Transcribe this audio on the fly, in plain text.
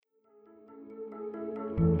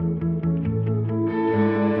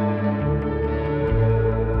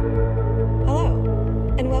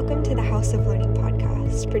to the House of Learning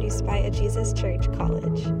podcast, produced by A Jesus Church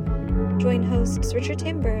College. Join hosts Richard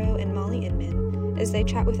Tamburo and Molly Inman as they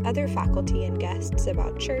chat with other faculty and guests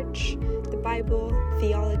about church, the Bible,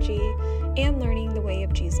 theology, and learning the way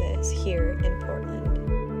of Jesus here in Portland.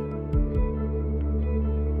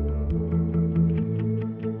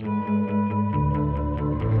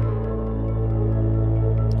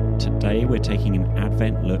 Today we're taking an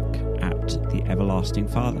Advent look at the Everlasting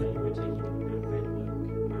Father.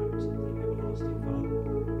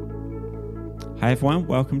 Hi everyone,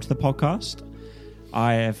 welcome to the podcast.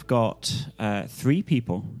 I have got three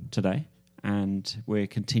people today, and we're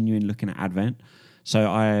continuing looking at Advent. So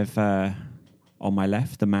I have on my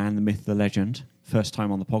left the man, the myth, the legend, first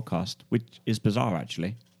time on the podcast, which is bizarre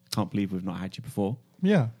actually. Can't believe we've not had you before.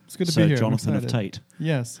 Yeah, it's good to Sir be here. Jonathan of Tate.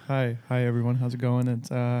 Yes, hi everyone. How's it going? It's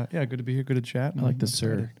good to be here. Good to chat. I like the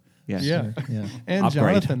sir. Yes. Yeah, Yeah. and Upgrade.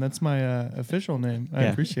 Jonathan. That's my official name. I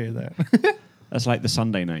Yeah. appreciate that. That's like the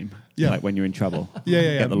Sunday name. Yeah. Like when you're in trouble.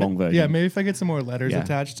 Yeah. Get the long version. Yeah, maybe if I get some more letters Yeah.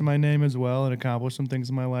 attached to my name as well and accomplish some things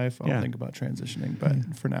in my life, I'll Yeah. think about transitioning.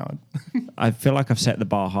 But for now, I feel like I've set the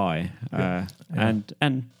bar high.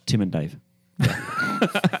 And Tim and Dave.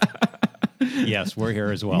 Yes, we're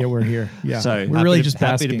here as well. Yeah, we're here. Yeah. So we're really just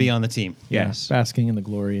happy basking. to be on the team. Yes. Basking in the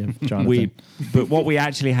glory of Jonathan. But what we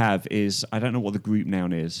actually have is, I don't know what the group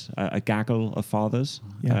noun is, a gaggle of fathers.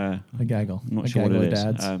 Yeah, a gaggle. I'm not A sure what it gaggle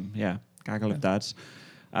is. of dads. Gaggle of dads.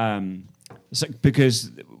 So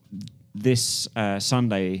because this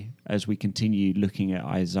Sunday, as we continue looking at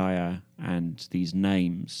Isaiah and these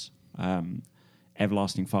names,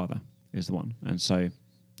 Everlasting Father is the one. And so,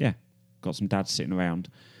 got some dads sitting around.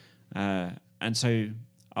 And so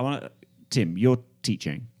I want to, Tim, you're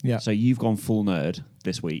teaching. Yeah. So you've gone full nerd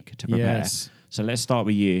this week to prepare. Yes. So let's start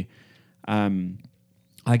with you.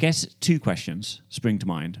 I guess two questions spring to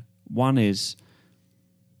mind. One is,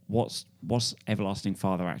 what's Everlasting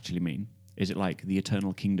Father actually mean? Is it like the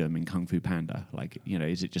eternal kingdom in Kung Fu Panda? Like,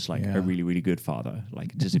 is it just like Yeah. a really, really good father?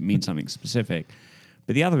 Like, does it mean something specific?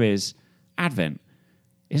 But the other is Advent.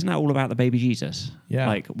 Isn't that all about the baby Jesus? Yeah.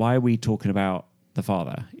 Like, why are we talking about the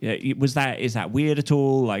Father? Is that weird at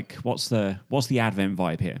all? Like, what's the Advent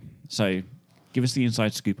vibe here? So, give us the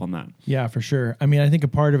inside scoop on that. Yeah, for sure. I mean, I think a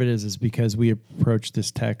part of it is because we approach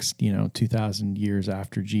this text, 2,000 years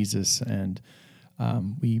after Jesus, and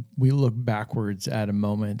we look backwards at a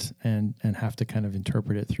moment and have to kind of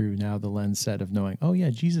interpret it through now the lens set of knowing, oh yeah,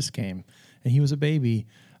 Jesus came and he was a baby.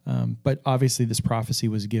 But obviously this prophecy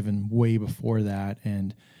was given way before that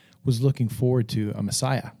and was looking forward to a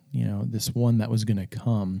Messiah, this one that was going to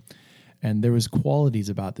come. And there was qualities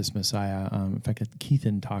about this Messiah. In fact,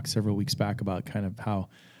 Keithan talked several weeks back about kind of how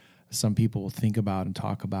some people think about and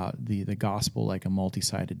talk about the gospel like a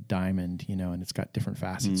multi-sided diamond, and it's got different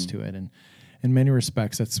facets to it. And in many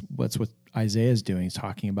respects, that's what Isaiah is doing. He's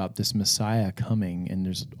talking about this Messiah coming, and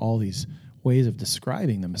there's all these ways of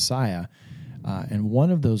describing the Messiah. And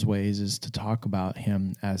one of those ways is to talk about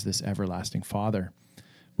him as this everlasting Father,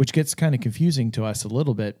 which gets kind of confusing to us a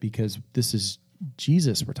little bit because this is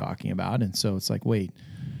Jesus we're talking about. And so it's like, wait,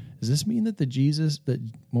 does this mean that that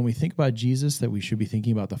when we think about Jesus, that we should be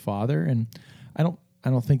thinking about the Father? And I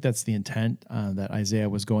don't think that's the intent that Isaiah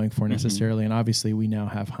was going for necessarily. And obviously we now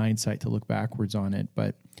have hindsight to look backwards on it.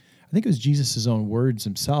 But I think it was Jesus' own words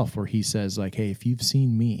himself where he says like, hey, if you've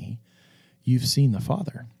seen me, you've seen the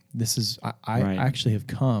Father. This is, I Right. actually have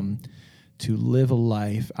come to live a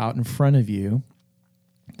life out in front of you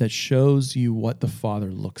that shows you what the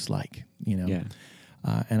Father looks like, Yeah.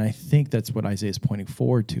 And I think that's what Isaiah is pointing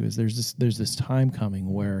forward to is there's this time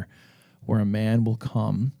coming where a man will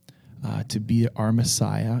come to be our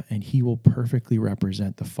Messiah, and he will perfectly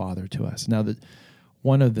represent the Father to us. Now,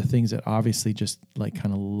 one of the things that obviously just like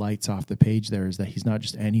kind of lights off the page there is that he's not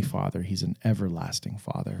just any Father; he's an everlasting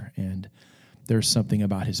Father, and there's something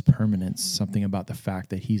about his permanence, something about the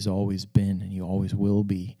fact that he's always been and he always will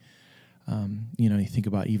be. You think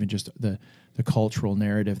about even just the cultural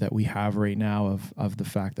narrative that we have right now of the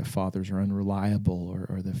fact that fathers are unreliable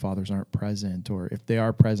or that fathers aren't present, or if they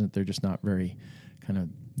are present, they're just not very kind of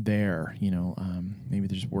there, maybe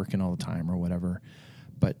they're just working all the time or whatever.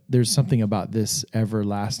 But there's something about this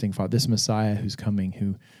everlasting Father, this Messiah who's coming,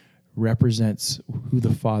 who represents who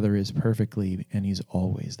the Father is perfectly, and he's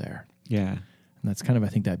always there. Yeah. And that's kind of, I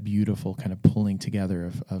think, that beautiful kind of pulling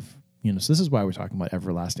together of so this is why we're talking about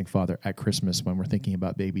Everlasting Father at Christmas when we're thinking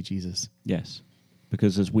about baby Jesus. Yes.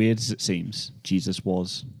 Because as weird as it seems, Jesus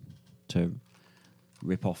was, to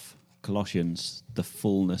rip off Colossians, the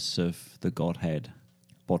fullness of the Godhead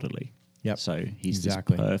bodily. Yep. So he's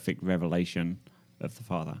Exactly. this perfect revelation of the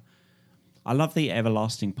Father. I love the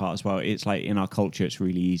everlasting part as well. It's like in our culture, it's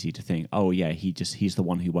really easy to think, oh yeah, he's the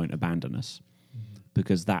one who won't abandon us,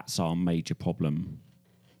 because that's our major problem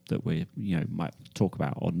that we might talk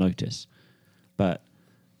about or notice. But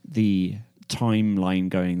the timeline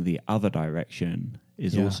going the other direction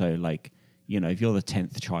is also like, if you're the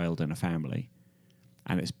 10th child in a family,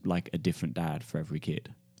 and it's like a different dad for every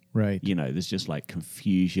kid, Right. there's just like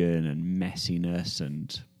confusion and messiness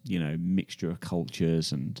and mixture of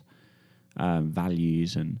cultures and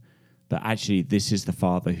values, but actually this is the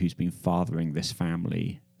father who's been fathering this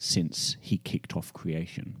family since he kicked off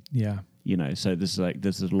creation. Yeah. So there's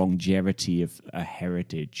a longevity of a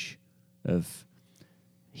heritage of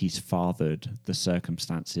he's fathered the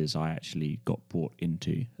circumstances I actually got brought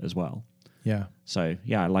into as well. Yeah. So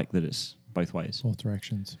I like that it's both ways. Both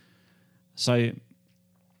directions. So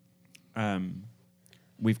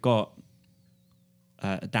we've got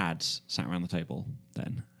dads sat around the table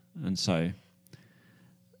then, and so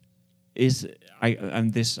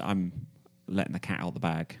I'm letting the cat out of the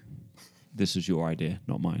bag. This was your idea,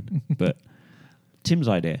 not mine. But Tim's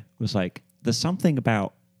idea was like, there's something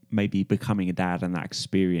about maybe becoming a dad and that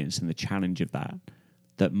experience and the challenge of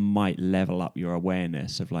that might level up your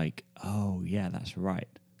awareness of like, oh yeah, that's right.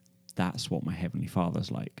 That's what my Heavenly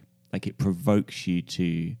Father's like. Like it provokes you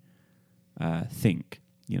to think,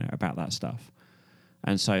 about that stuff.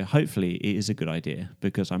 And so hopefully it is a good idea,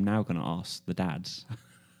 because I'm now going to ask the dads.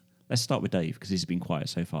 Let's start with Dave, because he's been quiet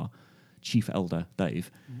so far. Chief Elder Dave.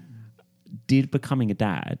 Did becoming a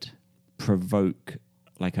dad provoke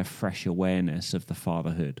like a fresh awareness of the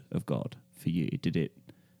fatherhood of God for you? Did it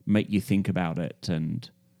make you think about it and,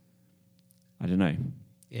 I don't know,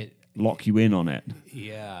 lock you in on it?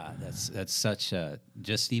 Yeah, that's such a,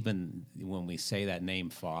 just even when we say that name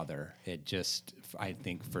Father, it just, I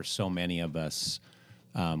think for so many of us,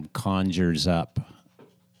 conjures up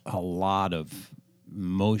a lot of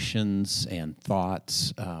emotions and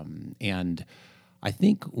thoughts. And I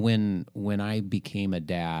think when I became a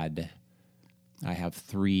dad, I have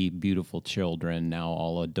 3 beautiful children, now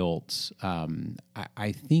all adults.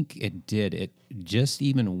 I think it just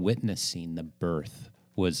even witnessing the birth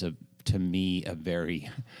was to me a very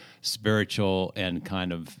spiritual and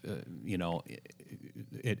kind of,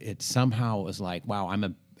 it somehow was like, wow,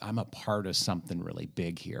 I'm a part of something really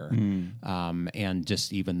big here. And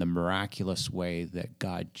just even the miraculous way that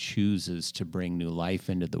God chooses to bring new life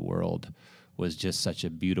into the world was just such a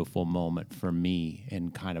beautiful moment for me,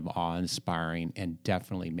 and kind of awe-inspiring, and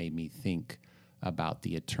definitely made me think about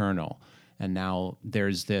the eternal. And now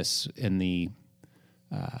there's this in the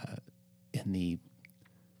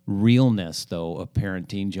realness, though, of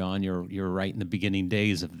parenting. John, you're right in the beginning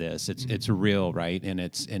days of this. It's real, right? And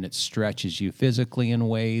it stretches you physically in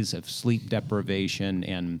ways of sleep deprivation,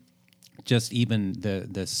 and just even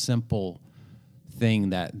the simple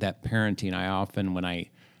thing that parenting. I often, when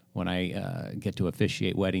I get to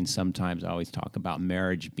officiate weddings, sometimes I always talk about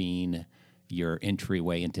marriage being your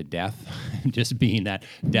entryway into death, just being that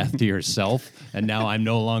death to yourself. And now I'm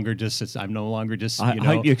no longer just. I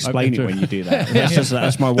hope you explain it when you do that.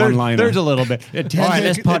 That's my one liner. There's a little bit. All right,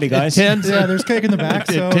 let's party, guys. There's cake in the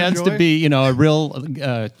back. So it tends enjoy. to be, a real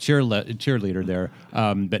cheerleader there.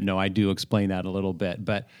 But no, I do explain that a little bit.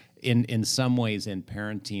 But in some ways, in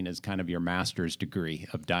parenting is kind of your master's degree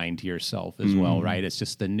of dying to yourself as well, right? It's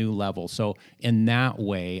just the new level. So in that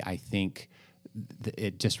way, I think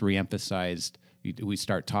it just reemphasized. We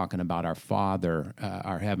start talking about our Father,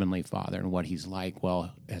 our Heavenly Father, and what He's like.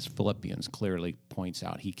 Well, as Philippians clearly points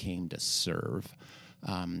out, He came to serve,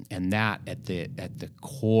 and that at the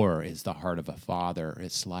core is the heart of a father.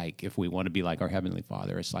 It's like, if we want to be like our Heavenly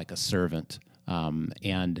Father, it's like a servant,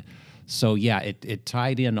 and so yeah, it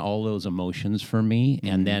tied in all those emotions for me,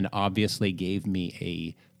 and then obviously gave me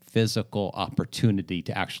a physical opportunity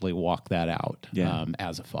to actually walk that out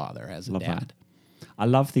as a father, as a dad. That. I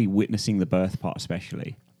love the witnessing the birth part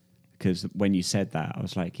especially, because when you said that, I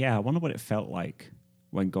was like, yeah, I wonder what it felt like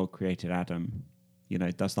when God created Adam.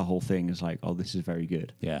 That's the whole thing, is like, oh, this is very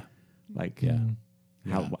good. Yeah. Like,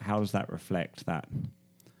 how does that reflect that?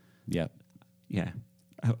 Yeah. Yeah.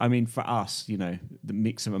 I mean, for us, the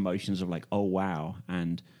mix of emotions of like, oh, wow,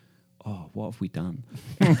 and, oh, what have we done?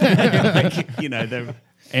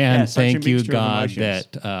 And such a thank you, mixture of God, emotions.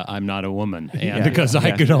 that I'm not a woman, and Yeah, because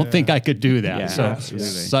I don't think I could do that. Yeah, so absolutely.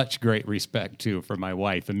 such great respect too for my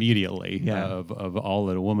wife immediately of all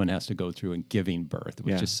that a woman has to go through in giving birth,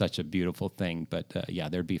 which is such a beautiful thing. But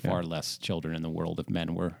there'd be far less children in the world if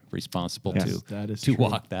men were responsible to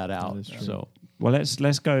walk that out. That is true. So Well,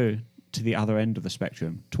 let's go to the other end of the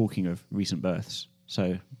spectrum, talking of recent births.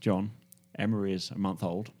 So, John, Emma is a month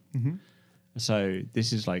old. So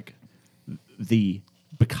this is like the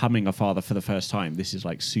becoming a father for the first time. This is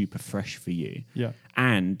like super fresh for you. Yeah.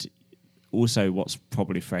 And also what's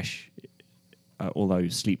probably fresh, although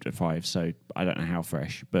sleep deprived, so I don't know how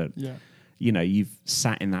fresh, but Yeah. you know, you've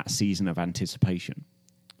sat in that season of anticipation.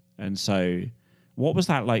 And so what was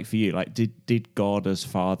that like for you? Like, did God as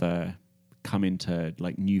Father come into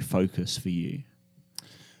like new focus for you?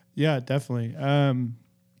 Yeah, definitely.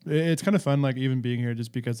 It's kind of fun, like even being here,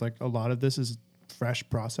 just because like a lot of this is fresh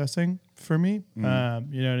processing for me. You know,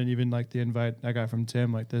 and even like the invite I got from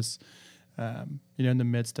Tim, like this, you know, in the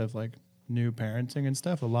midst of like new parenting and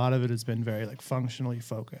stuff, a lot of it has been very like functionally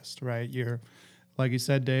focused, right? You're, like you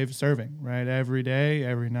said, Dave, serving, right? Every day,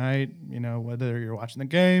 every night, you know, whether you're watching the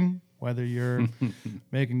game, whether you're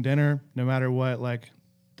making dinner, no matter what, like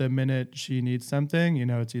the minute she needs something, you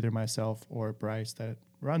know, it's either myself or Bryce that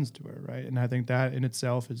runs to her, right? And I think that in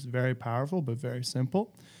itself is very powerful, but very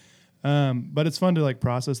simple. But it's fun to like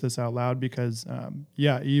process this out loud because,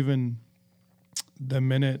 yeah, even the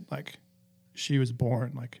minute like she was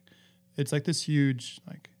born, like it's like this huge,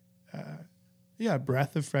 like,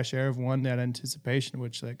 breath of fresh air of that anticipation,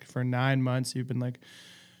 which like for 9 months you've been like,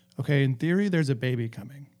 okay, in theory, there's a baby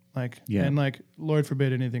coming, like, and like, Lord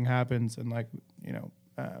forbid anything happens. And like, you know,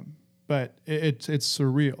 but it's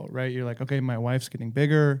surreal, right? You're like, okay, my wife's getting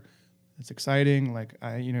bigger. It's exciting. Like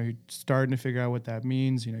you know, you're starting to figure out what that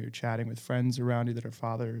means. You know, you're chatting with friends around you that are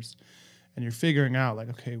fathers, and you're figuring out like,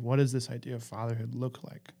 okay, what does this idea of fatherhood look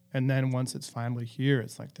like? And then once it's finally here,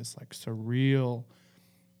 it's like this like surreal,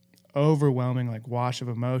 overwhelming like wash of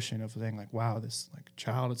emotion of saying like, wow, this like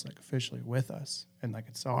child is like officially with us, and like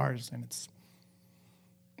it's ours, and it's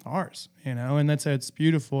ours, you know. And it's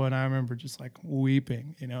beautiful. And I remember just like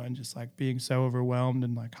weeping, you know, and just like being so overwhelmed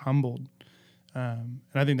and like humbled. And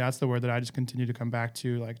I think that's the word that I just continue to come back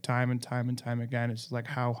to, like time and time and time again. It's just like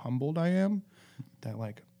how humbled I am that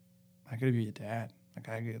like I get to be a dad. Like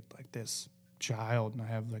I get like this child, and I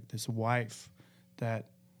have like this wife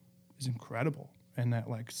that is incredible, and that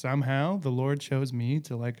like somehow the Lord chose me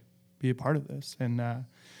to like be a part of this. And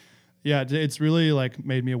yeah, it's really like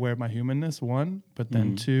made me aware of my humanness, one, but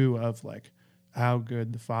then two, of like how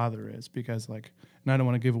good the Father is, because like, and I don't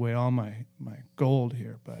want to give away all my gold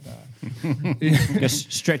here, but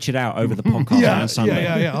Just stretch it out over the podcast on Sunday.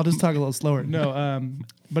 Yeah. I'll just talk a little slower. No,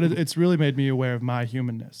 but it's really made me aware of my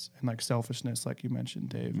humanness and like selfishness, like you mentioned,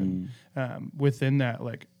 Dave. And within that,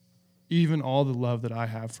 like even all the love that I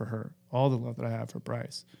have for her, all the love that I have for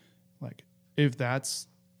Bryce, like if that's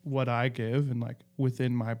what I give, and like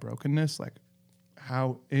within my brokenness, like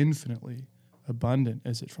how infinitely abundant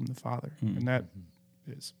is it from the Father? And that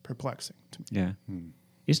is perplexing to me. Yeah.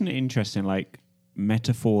 Isn't it interesting, like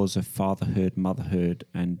metaphors of fatherhood, motherhood,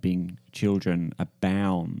 and being children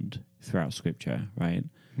abound throughout Scripture, right?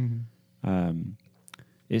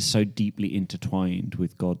 It's so deeply intertwined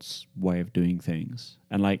with God's way of doing things.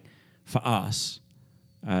 And like for us,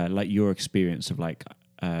 like your experience of like,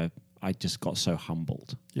 I just got so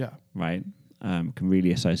humbled. Yeah. Right? Can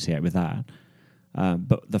really associate with that.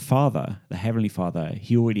 But the Father, the Heavenly Father,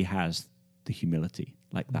 He already has the humility,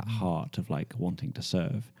 like that heart of like wanting to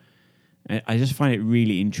serve. And I just find it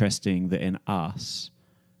really interesting that in us,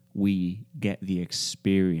 we get the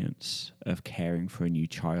experience of caring for a new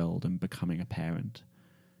child and becoming a parent,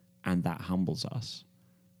 and that humbles us.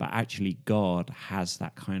 But actually God has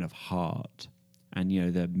that kind of heart, and you know,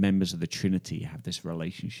 the members of the Trinity have this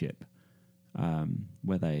relationship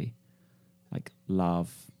where they like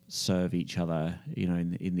love, serve each other, you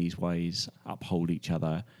know, in these ways, uphold each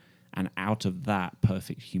other. And out of that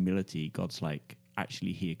perfect humility, God's like,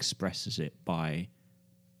 actually He expresses it by,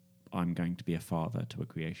 I'm going to be a father to a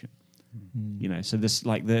creation. You know, so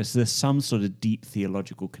there's some sort of deep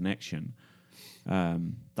theological connection that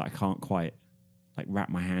I can't quite like wrap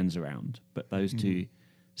my hands around, but those two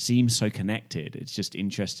seem so connected. It's just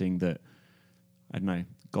interesting that, I don't know,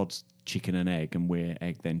 God's chicken and egg, and we're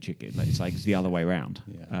egg then chicken. Like, it's the other way around.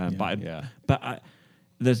 But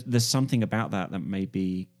there's something about that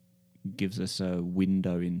maybe gives us a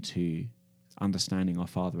window into understanding our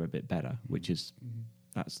Father a bit better, which is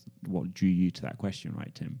that's what drew you to that question,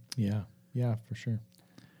 right, Tim? Yeah, for sure.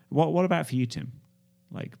 What about for you, Tim?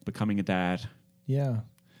 Like becoming a dad? Yeah,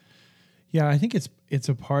 I think it's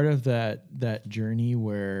a part of that journey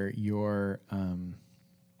where you're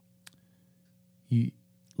you,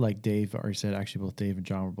 like Dave already said, actually both Dave and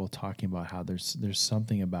John were both talking about how there's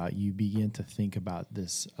something about you begin to think about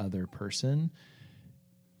this other person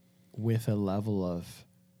with a level of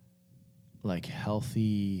like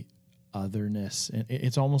healthy otherness, and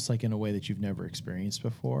it's almost like in a way that you've never experienced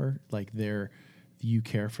before. Like you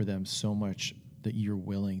care for them so much that you're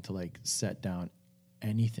willing to like set down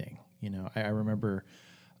anything, You know, I remember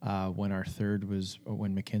when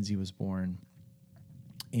when Mackenzie was born,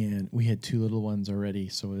 and we had 2 little ones already.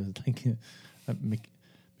 So it was like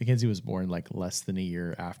Mackenzie was born like less than a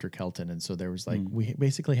year after Kelton, and so there was like we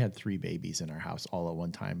basically had 3 babies in our house all at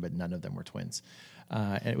one time, but none of them were twins.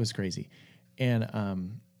 And it was crazy. And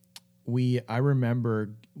I remember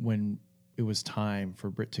when it was time for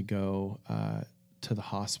Britt to go to the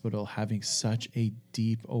hospital, having such a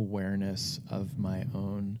deep awareness of my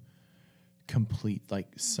own complete like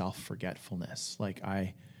self-forgetfulness. Like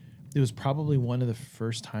it was probably one of the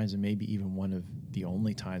first times, and maybe even one of the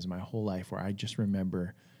only times in my whole life, where I just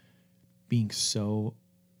remember being so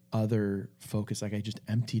other focused. Like I just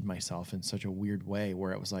emptied myself in such a weird way,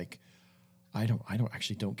 where it was like, I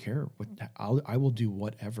don't care what I will do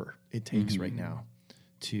whatever it takes right now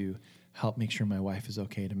to help make sure my wife is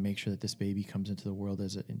okay, to make sure that this baby comes into the world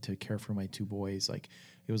and to care for my 2 boys. Like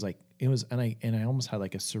it was, and I almost had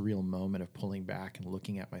like a surreal moment of pulling back and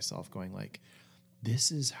looking at myself, going like,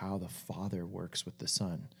 this is how the Father works with the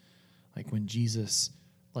Son. Like when Jesus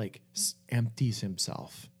like empties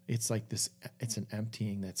himself, it's like this. It's an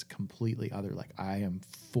emptying that's completely other. Like I am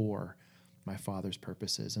for my Father's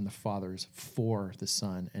purposes, and the Father's for the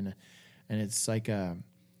Son, and it's like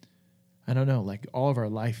I don't know, like all of our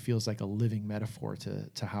life feels like a living metaphor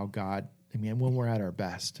to how God. I mean, when we're at our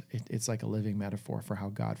best, it's like a living metaphor for how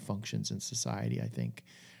God functions in society. I think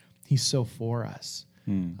He's so for us.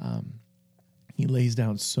 He lays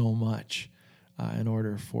down so much in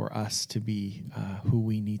order for us to be who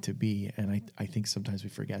we need to be, and I think sometimes we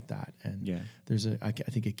forget that. And there's I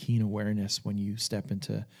think a keen awareness when you step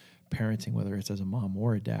into parenting, whether it's as a mom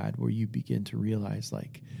or a dad, where you begin to realize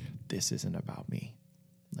like, this isn't about me.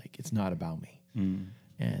 Like it's not about me.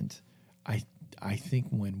 And I think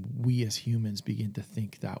when we as humans begin to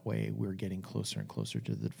think that way, we're getting closer and closer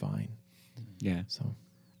to the divine. Yeah. So,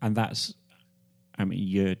 and that's, I mean,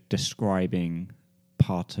 you're describing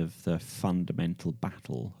part of the fundamental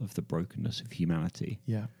battle of the brokenness of humanity.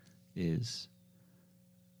 Yeah. Is,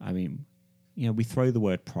 I mean, you know, we throw the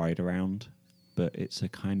word pride around, but it's a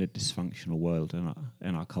kind of dysfunctional world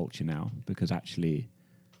in our culture now, because actually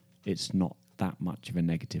it's not that much of a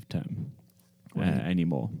negative term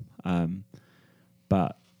anymore.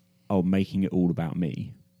 But making it all about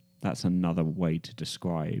me, that's another way to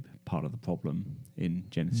describe part of the problem in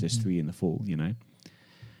Genesis 3 in the fall, you know?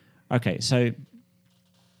 Okay, so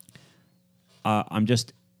I'm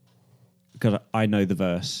just, because I know the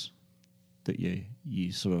verse that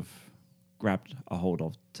you sort of grabbed a hold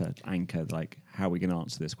of to anchor, like, how are we going to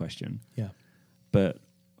answer this question? Yeah. But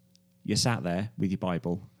you sat there with your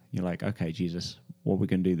Bible, you're like, okay, Jesus, what are we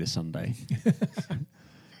going to do this Sunday?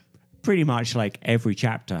 Pretty much like every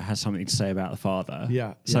chapter has something to say about the Father.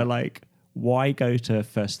 Yeah. So like, why go to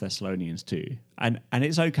 1 Thessalonians 2? And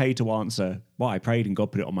it's okay to answer, well, I prayed and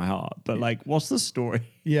God put it on my heart. But like, what's the story?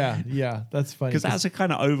 Yeah, that's funny. Because that's a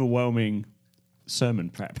kind of overwhelming sermon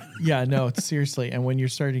prep. Yeah, no, it's seriously. And when you're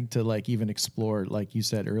starting to like even explore, like you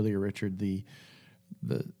said earlier, Richard, the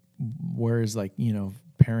whereas like, you know,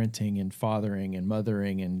 parenting and fathering and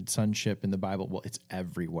mothering and sonship in the Bible, well, it's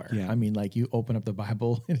everywhere. Yeah. I mean, like you open up the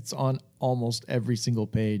Bible and it's on almost every single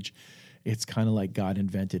page. It's kind of like God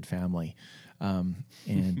invented family. And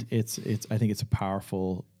I think it's a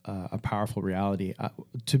powerful reality.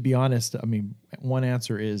 To be honest, I mean, one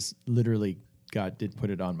answer is literally God did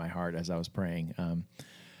put it on my heart as I was praying.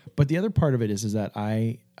 But the other part of it is that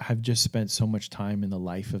I have just spent so much time in the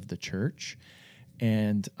life of the church.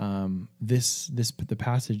 And the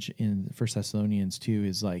passage in 1 Thessalonians 2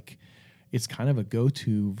 is like, it's kind of a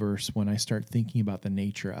go-to verse when I start thinking about the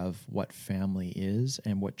nature of what family is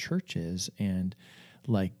and what church is. And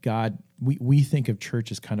like God, we think of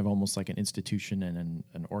church as kind of almost like an institution and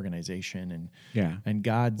an organization, and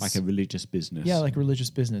God's like a religious business. Yeah, like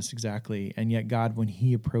religious business, exactly. And yet God, when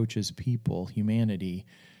he approaches people, humanity,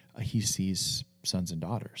 he sees sons and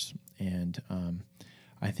daughters. And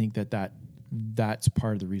I think that's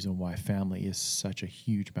part of the reason why family is such a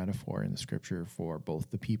huge metaphor in the scripture for both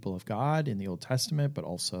the people of God in the Old Testament, but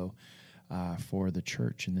also for the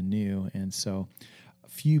church in the New. And so a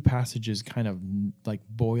few passages kind of like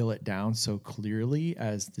boil it down so clearly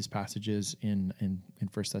as this passage is in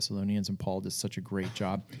 1 Thessalonians, and Paul does such a great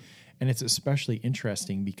job. And it's especially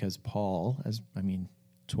interesting because Paul,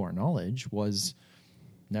 to our knowledge, was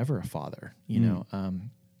never a father, you know,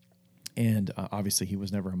 and obviously he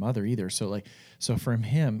was never a mother either. So from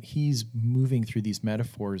him, he's moving through these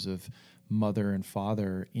metaphors of mother and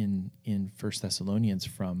father in 1 Thessalonians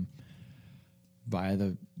from via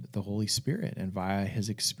the Holy Spirit and via his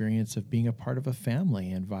experience of being a part of a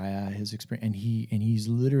family and via his experience. And he's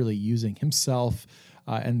literally using himself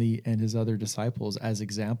and his other disciples as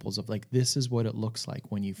examples of like, this is what it looks like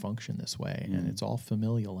when you function this way. And it's all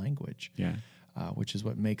familial language, which is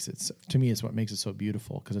what makes it, to me, is what makes it so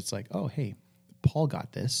beautiful. Because it's like, oh, hey, Paul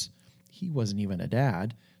got this. He wasn't even a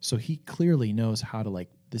dad. So he clearly knows how to like,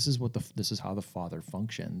 this is how the Father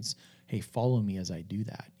functions. Hey, follow me as I do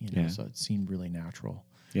that. So it seemed really natural.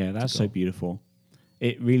 Yeah, that's so beautiful.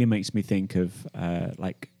 It really makes me think of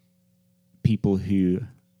like people who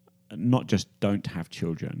not just don't have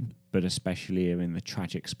children, but especially are in the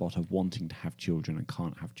tragic spot of wanting to have children and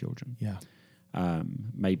can't have children. Yeah.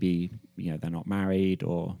 Maybe they're not married,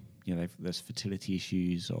 or there's fertility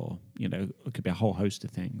issues, or it could be a whole host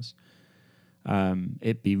of things.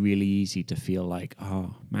 It'd be really easy to feel like,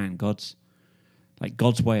 oh man, God's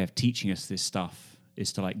way of teaching us this stuff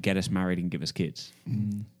is to like get us married and give us kids.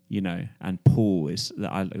 And Paul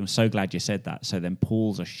I'm so glad you said that. So then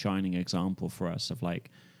Paul's a shining example for us of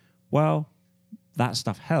like, well, that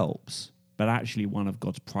stuff helps, but actually one of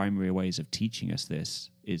God's primary ways of teaching us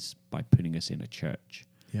this is by putting us in a church.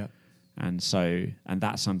 Yeah. And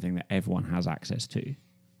that's something that everyone has access to.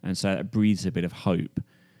 And so it breathes a bit of hope.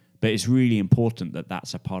 But it's really important that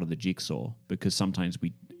that's a part of the jigsaw, because sometimes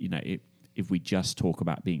if we just talk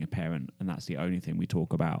about being a parent and that's the only thing we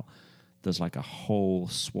talk about, there's like a whole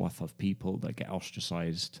swath of people that get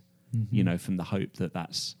ostracized, from the hope that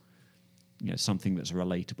that's something that's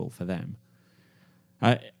relatable for them.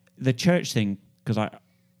 The church thing, because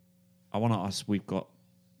I want to ask, we've got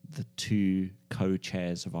the two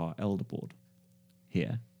co-chairs of our elder board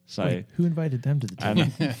here. So wait, who invited them to the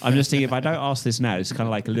table? I'm just thinking, if I don't ask this now, it's kind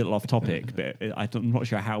of like a little off topic, but I'm not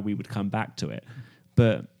sure how we would come back to it.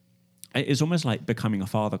 But it's almost like becoming a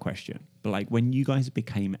father question. But like when you guys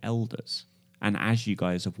became elders, and as you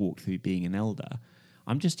guys have walked through being an elder,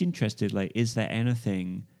 I'm just interested, like, is there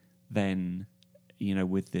anything then,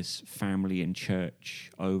 with this family and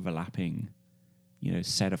church overlapping,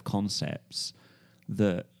 set of concepts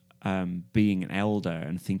that being an elder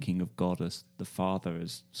and thinking of God as the Father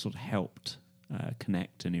has sort of helped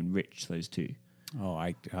connect and enrich those two? Oh,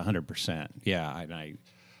 100%. Yeah,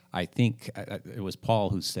 I think it was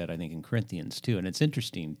Paul who said, I think in Corinthians too, and it's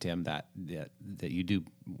interesting, Tim, that you do.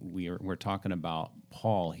 We're talking about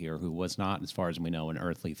Paul here, who was not, as far as we know, an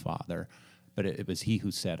earthly father, but it was he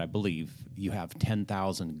who said, I believe, you have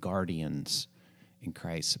 10,000 guardians in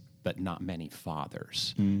Christ, but not many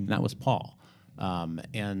fathers. And that was Paul.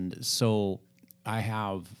 And so I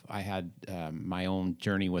had my own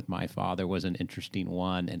journey with my father was an interesting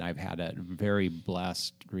one, and I've had a very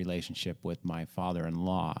blessed relationship with my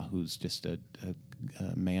father-in-law, who's just a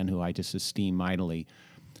man who I just esteem mightily.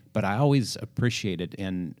 But I always appreciated,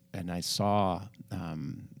 and I saw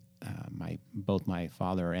both my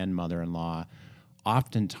father and mother-in-law,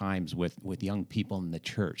 oftentimes with young people in the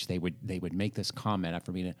church, they would make this comment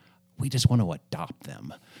after me. We just want to adopt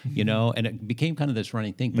them, and it became kind of this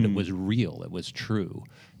running thing, but it was real. It was true.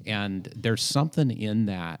 And there's something in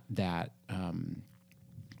that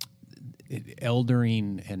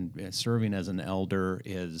eldering and serving as an elder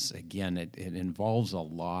is, again, it involves a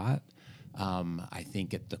lot. I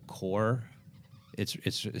think at the core,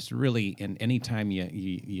 it's really, and anytime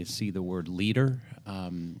you see the word leader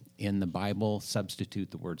in the Bible,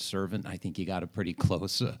 substitute the word servant, I think you got a pretty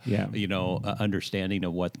close, understanding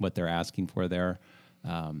of what they're asking for there.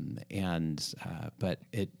 But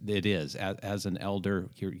it is, as an elder,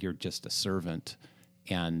 you're just a servant,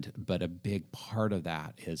 but a big part of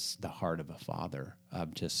that is the heart of a father,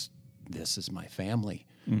 of just, this is my family,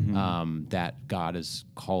 that God has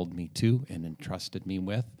called me to and entrusted me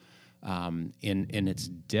with. And it's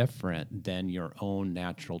different than your own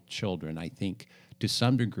natural children. I think to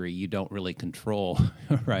some degree you don't really control,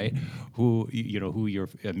 right, who your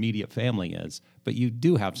immediate family is, but you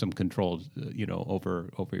do have some control, over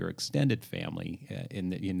your extended family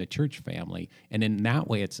in the church family, and in that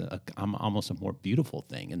way it's almost a more beautiful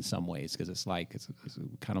thing in some ways, because it's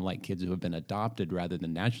kind of like kids who have been adopted rather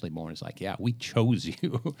than naturally born. It's like, yeah, we chose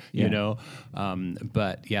you,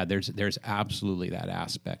 but yeah, there's absolutely that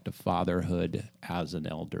aspect of fatherhood as an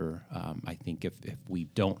elder. I think if we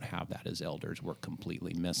don't have that as elders, we're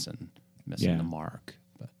completely missing the mark.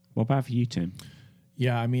 But what about for you, Tim?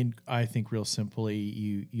 Yeah, I mean, I think real simply,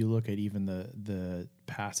 you look at even the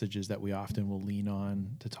passages that we often will lean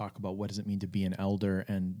on to talk about what does it mean to be an elder,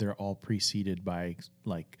 and they're all preceded by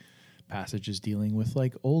like passages dealing with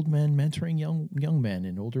like old men mentoring young men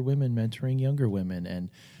and older women mentoring younger women, and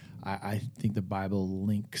I think the Bible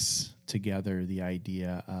links together the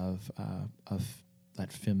idea of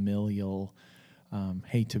that familial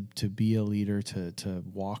hey, to be a leader, to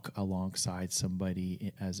walk alongside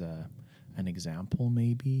somebody as an example,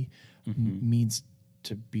 maybe means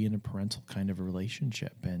to be in a parental kind of a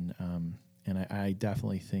relationship. And I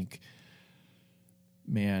definitely think,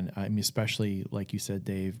 man, I mean, especially like you said,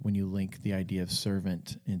 Dave, when you link the idea of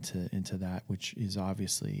servant into that, which is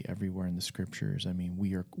obviously everywhere in the scriptures. I mean,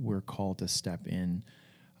 we're called to step in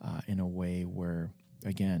a way where,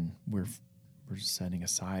 again, we're setting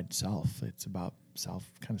aside self. It's about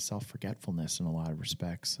self-forgetfulness in a lot of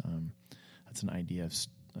respects. That's an idea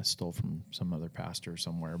I stole from some other pastor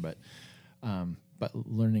somewhere, but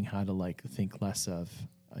learning how to like think less of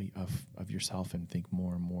yourself and think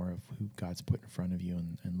more and more of who God's put in front of you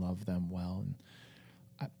and love them well.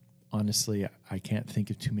 And honestly, I can't think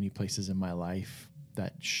of too many places in my life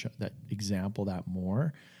that example that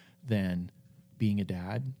more than being a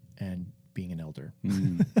dad and being an elder.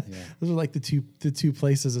 Those are like the two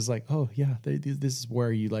places. It's like, oh yeah, this is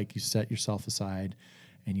where you set yourself aside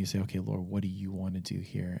and you say, okay, Lord, what do you want to do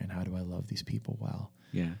here, and how do I love these people well?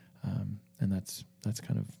 Yeah. And that's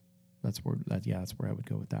where I would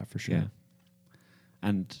go with that for sure. Yeah.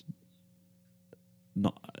 And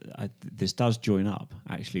this does join up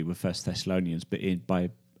actually with 1 Thessalonians, but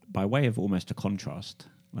by way of almost a contrast.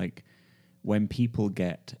 Like when people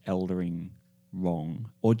get eldering wrong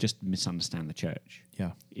or just misunderstand the church.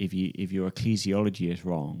 Yeah. If your ecclesiology is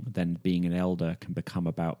wrong, then being an elder can become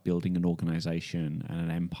about building an organization and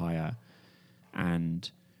an empire. And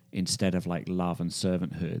instead of like love and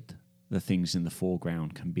servanthood, the things in the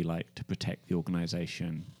foreground can be like to protect the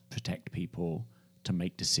organization, protect people, to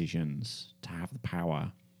make decisions, to have the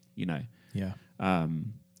power, you know. Yeah.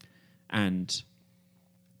 And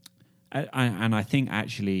I think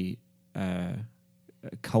actually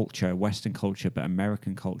culture, Western culture, but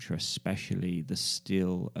American culture especially, there's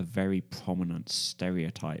still a very prominent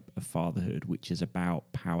stereotype of fatherhood, which is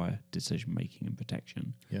about power, decision-making, and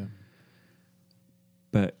protection. Yeah.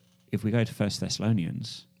 But if we go to 1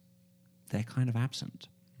 Thessalonians, they're kind of absent.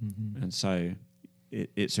 Mm-hmm. And so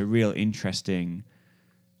it's a real interesting,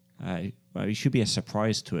 it should be a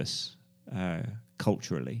surprise to us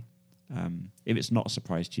culturally. If it's not a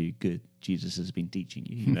surprise to you, good. Jesus has been teaching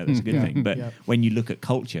you. You know, that's a good thing. But when you look at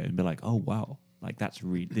culture and be like, oh, wow, like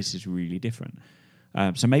this is really different.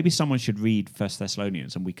 So maybe someone should read 1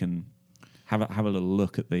 Thessalonians and we can have a little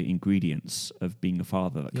look at the ingredients of being a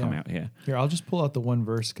father that come out here. Here, I'll just pull out the one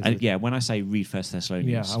verse. When I say read 1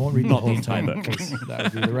 Thessalonians, I won't read not the whole entire book.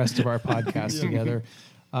 That would be the rest of our podcast together.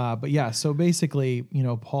 But so basically,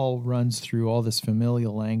 Paul runs through all this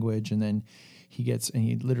familial language, and then he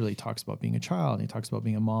literally talks about being a child, and he talks about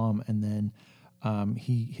being a mom, and then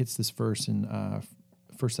he hits this verse in 1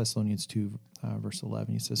 Thessalonians 2, verse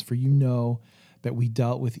 11. He says, "For you know that we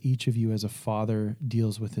dealt with each of you as a father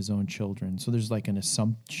deals with his own children." So there's like an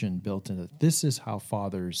assumption built into it. This is how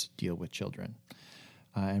fathers deal with children.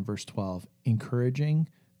 And verse 12, encouraging,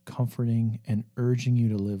 comforting, and urging you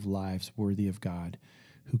to live lives worthy of God,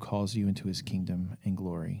 who calls you into his kingdom and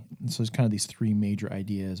glory. And so there's kind of these three major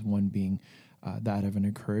ideas, one being that of an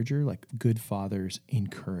encourager, like good fathers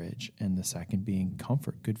encourage, and the second being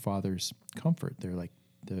comfort. Good fathers comfort. They're like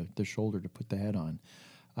the shoulder to put the head on.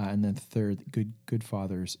 And then third, good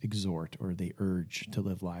fathers exhort, or they urge to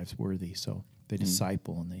live lives worthy. So they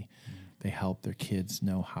disciple and they help their kids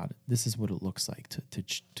know how to. This is what it looks like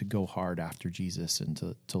to go hard after Jesus and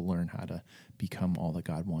to learn how to become all that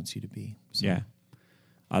God wants you to be. So, yeah,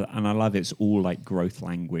 and I love it's all like growth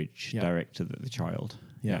language direct to the child.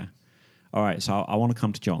 Yeah. All right, so I want to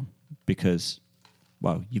come to John because,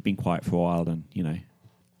 well, you've been quiet for a while, and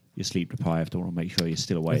you're sleep deprived. I want to make sure you're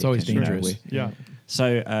still awake. It's always dangerous. Yeah.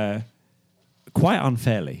 So, quite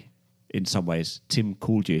unfairly, in some ways, Tim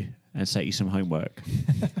called you and set you some homework.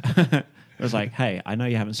 I was like, "Hey, I know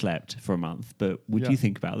you haven't slept for a month, but would you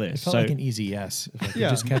think about this?" It felt like an easy yes. If I could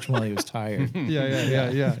just catch him while he was tired.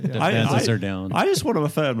 Yeah. Defenses are down. I just want to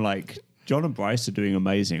affirm, like, John and Bryce are doing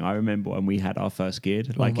amazing. I remember when we had our first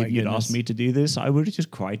kid, like if you'd asked me to do this, I would have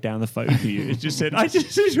just cried down the phone to you. It just said, I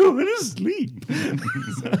just want to sleep.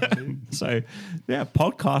 So,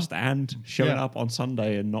 podcast and showing up on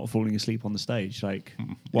Sunday and not falling asleep on the stage. Like,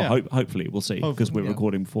 hopefully we'll see because we're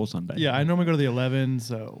recording before Sunday. Yeah, I normally go to the 11,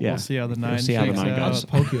 so we'll see how the 9 see how the 9 shakes goes. out. Just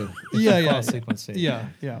poke you. Yeah. Fall asleep on stage.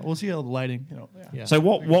 Yeah. We'll see how the lighting. So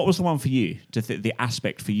what was the one for you? The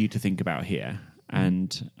aspect for you to think about here,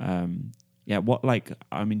 and I'm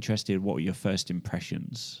interested. What were your first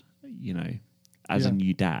impressions? As a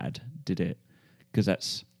new dad, did it? Because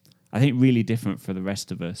that's, I think, really different for the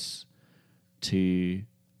rest of us. To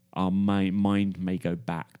our mind may go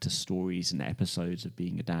back to stories and episodes of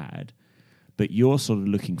being a dad, but you're sort of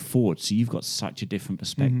looking forward. So you've got such a different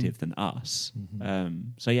perspective than us.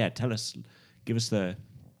 So yeah, give us the,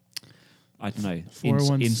 I don't know,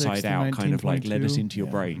 416 inside to out kind of like let us 19.2. into your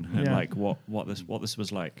brain and Yeah. like what this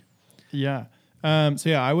was like. Yeah. So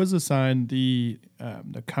yeah, I was assigned the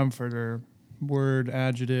comforter word,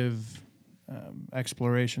 adjective,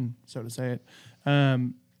 exploration, so to say it.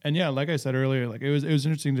 And yeah, like I said earlier, like it was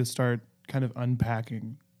interesting to start kind of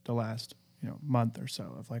unpacking the last month or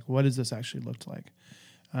so of like, what does this actually look like?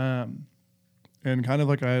 And kind of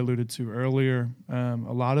like I alluded to earlier, a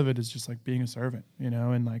lot of it is just like being a servant,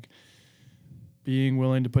 and like being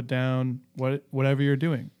willing to put down whatever you're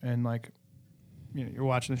doing, and like you're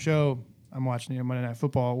watching the show, I'm watching Monday Night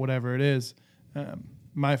Football, whatever it is.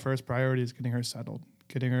 My first priority is getting her settled,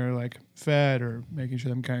 getting her like fed, or making sure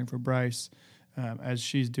that I'm caring for Bryce as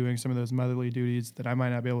she's doing some of those motherly duties that I might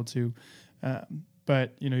not be able to.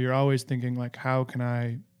 But you're always thinking like, how can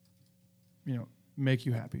I, make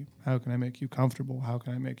you happy? How can I make you comfortable? How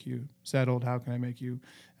can I make you settled? How can I make you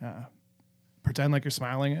pretend like you're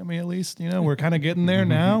smiling at me at least? We're kind of getting there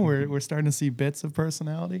now. We're starting to see bits of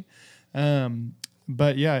personality.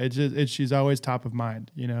 But yeah, she's always top of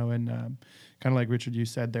mind, and kind of like Richard, you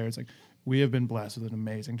said there, it's like we have been blessed with an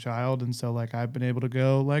amazing child, and so like I've been able to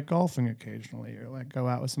go like golfing occasionally, or like go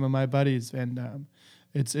out with some of my buddies, and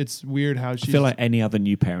it's weird how she's. I feel like any other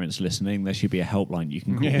new parents listening, there should be a helpline you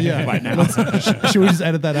can call right now. Should we just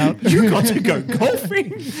edit that out? You got to go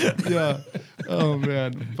golfing. Yeah. Oh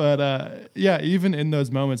man. But yeah, even in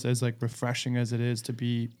those moments, as like refreshing as it is to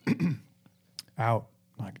be out,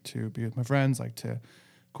 like to be with my friends, like to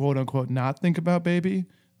quote unquote not think about baby,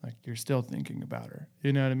 like you're still thinking about her.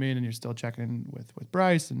 You know what I mean? And you're still checking in with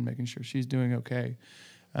Bryce and making sure she's doing okay.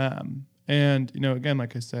 And again,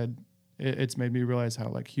 like I said, it's made me realize how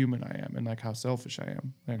like human I am and like how selfish I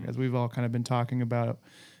am, like, as we've all kind of been talking about.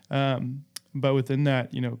 But within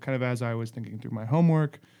that, kind of as I was thinking through my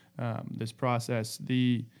homework, this process,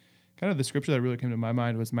 the kind of the scripture that really came to my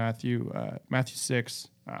mind was Matthew 6,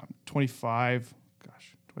 25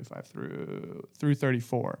 through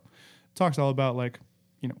 34. It talks all about like,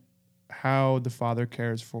 how the Father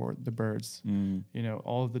cares for the birds,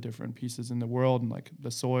 all of the different pieces in the world, and like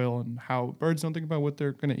the soil, and how birds don't think about what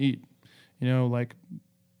they're going to eat. Like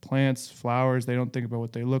plants, flowers, they don't think about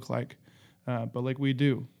what they look like, but like we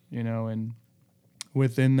do, and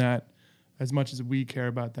within that, as much as we care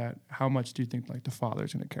about that, how much do you think like the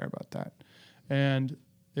Father's going to care about that? And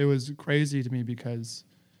it was crazy to me because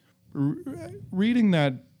reading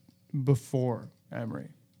that before Emery,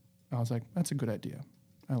 I was like, that's a good idea.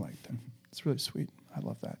 I like that. It's really sweet. I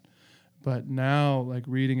love that. But now, like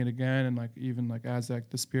reading it again, and like even like as like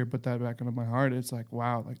the Spirit put that back into my heart, it's like,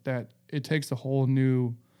 wow, like that. It takes a whole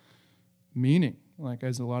new meaning, like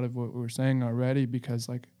as a lot of what we were saying already, because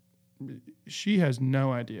like she has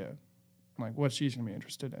no idea like what she's gonna be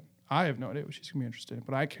interested in. I have no idea what she's gonna be interested in,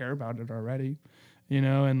 but I care about it already,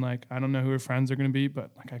 and like I don't know who her friends are gonna be,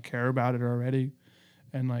 but like I care about it already,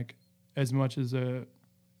 and like as much as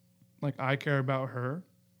like I care about her,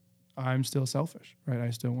 I'm still selfish, right? I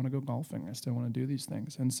still want to go golfing. I still want to do these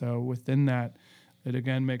things. And so within that, it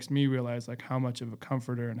again makes me realize like how much of a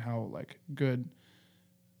comforter and how like good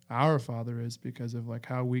our Father is, because of like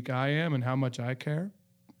how weak I am and how much I care.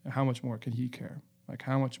 How much more can he care? Like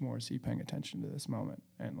how much more is he paying attention to this moment,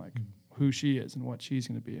 and like who she is and what she's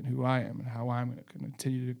going to be, and who I am and how I'm going to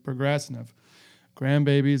continue to progress and have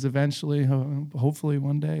grandbabies eventually, hopefully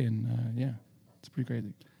one day. And yeah, it's pretty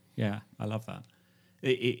crazy. Yeah, I love that.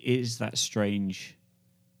 It is that strange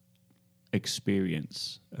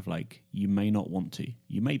experience of like, you may not want to.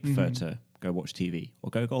 You may prefer to go watch TV or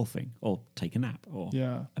go golfing or take a nap or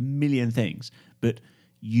a million things, but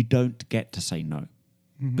you don't get to say no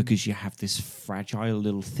because you have this fragile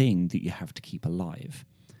little thing that you have to keep alive,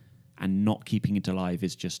 and not keeping it alive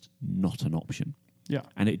is just not an option. Yeah.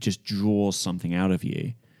 And it just draws something out of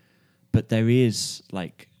you. But there is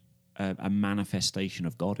like a manifestation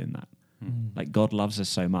of God in that. Like God loves us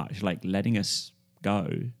so much, like letting us go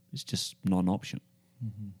is just not an option.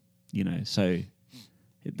 So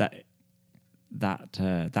that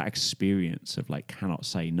experience of like cannot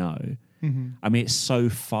say no. I mean, it's so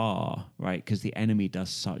far, right? Because the enemy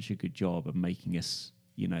does such a good job of making us,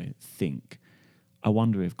 think. I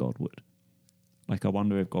wonder if God would. Like, I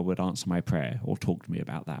wonder if God would answer my prayer or talk to me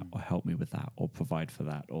about that or help me with that or provide for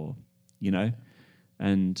that or,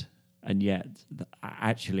 and yet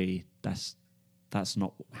actually that's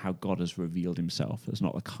not how God has revealed himself. That's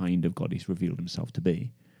not the kind of God he's revealed himself to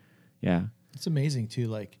be. Yeah. It's amazing too.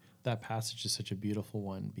 Like that passage is such a beautiful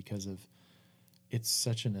one because of it's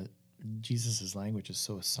such Jesus's language is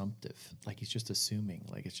so assumptive. Like he's just assuming,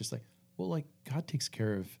 like, it's just like, well, like God takes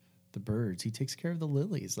care of the birds. He takes care of the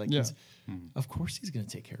lilies. Like, Yeah. of course he's going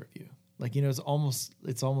to take care of you. Like, it's almost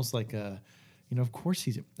like a, of course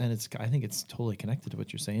I think it's totally connected to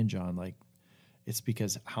what you're saying, John. Like, it's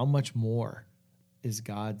because how much more is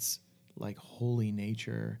God's like holy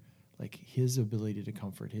nature, like his ability to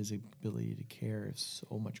comfort, his ability to care is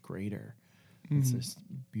so much greater. It's this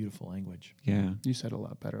beautiful language. Yeah. You said a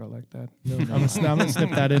lot better. I like that. I'm gonna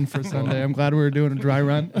snip that in for Sunday. I'm glad we were doing a dry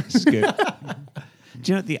run. It's good.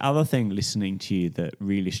 Do you know the other thing listening to you that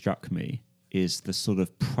really struck me is the sort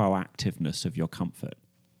of proactiveness of your comfort,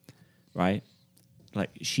 right?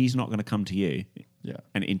 Like she's not going to come to you Yeah.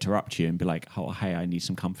 and interrupt you and be like, oh, hey, I need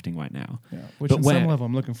some comforting right now. Yeah. Which But on some level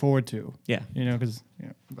I'm looking forward to. Yeah. Because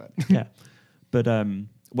but Yeah. But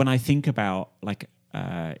when I think about like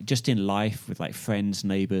just in life with like friends,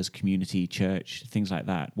 neighbors, community, church, things like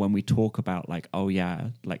that, when we talk about like, oh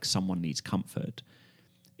yeah, like someone needs comfort,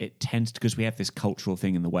 it tends to, because we have this cultural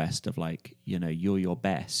thing in the West of like, you're your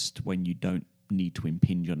best when you don't need to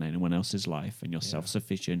impinge on anyone else's life and you're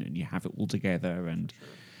self-sufficient and you have it all together.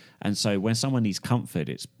 And so when someone needs comfort,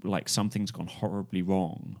 it's like something's gone horribly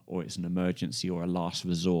wrong or it's an emergency or a last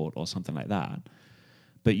resort or something like that.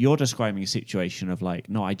 But you're describing a situation of like,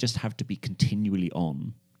 no, I just have to be continually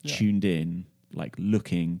on, tuned in, like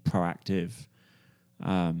looking, proactive.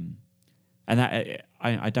 And that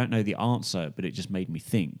I don't know the answer, but it just made me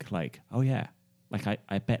think like, oh yeah, like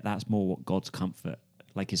I bet that's more what God's comfort,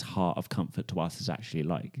 like his heart of comfort to us is actually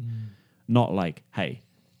like. Not like, hey,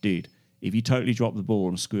 dude, if you totally drop the ball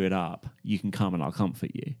and screw it up, you can come and I'll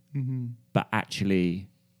comfort you. But actually,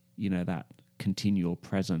 that continual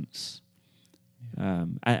presence.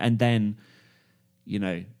 And then,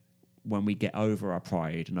 when we get over our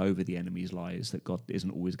pride and over the enemy's lies that God isn't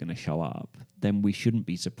always going to show up, then we shouldn't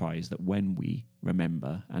be surprised that when we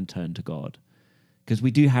remember and turn to God, because we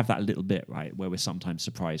do have that little bit, right, where we're sometimes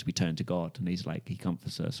surprised we turn to God and he's like, he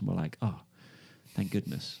comforts us and we're like, oh, thank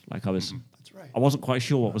goodness. Like I wasn't quite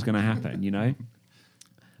sure what was going to happen,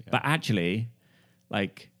 But actually,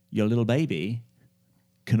 like your little baby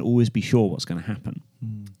can always be sure what's going to happen,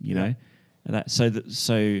 you know? And that's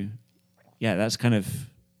kind of,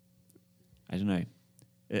 I don't know.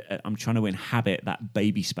 I'm trying to inhabit that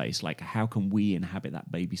baby space. Like, how can we inhabit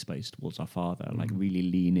that baby space towards our Father? Like, really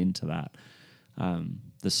lean into that.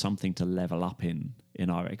 There's something to level up in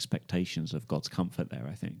our expectations of God's comfort there,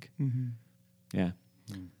 I think. Yeah.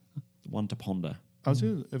 One to ponder.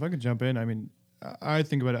 If I could jump in, I mean, I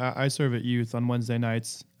think about it. I serve at youth on Wednesday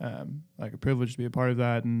nights, like a privilege to be a part of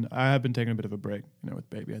that. And I have been taking a bit of a break, with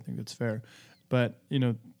baby. I think that's fair. But,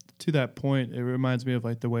 to that point, it reminds me of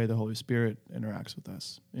like the way the Holy Spirit interacts with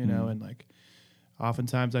us, and like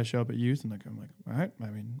oftentimes I show up at youth and I'm like, all right, I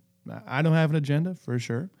mean, I don't have an agenda for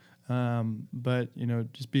sure. But,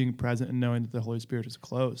 just being present and knowing that the Holy Spirit is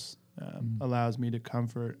close allows me to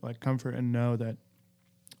comfort and know that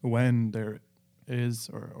when there is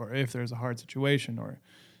or if there's a hard situation or,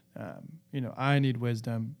 I need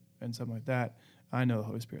wisdom and something like that, I know the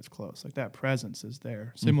Holy Spirit's close. Like that presence is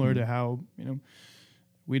there, similar to how,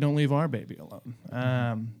 we don't leave our baby alone.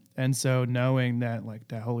 And so knowing that like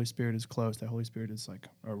that Holy Spirit is close, that Holy Spirit is like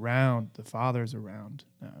around, the Father's around,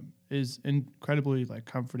 is incredibly like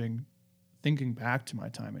comforting, thinking back to my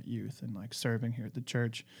time at youth and like serving here at the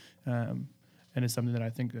church. And it's something that I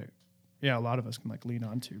think that, a lot of us can like lean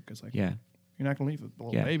on to because like, you're not going to leave a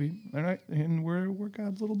little baby. All right. And we're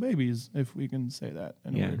God's little babies, if we can say that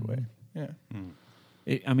in a weird way. Yeah.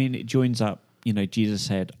 It joins up, Jesus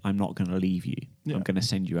said, I'm not going to leave you. Yeah. I'm going to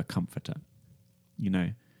send you a comforter.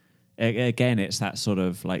 Again, it's that sort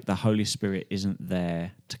of like the Holy Spirit isn't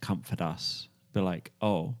there to comfort us, but like,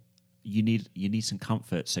 oh, you need some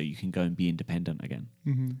comfort so you can go and be independent again.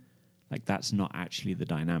 Like that's not actually the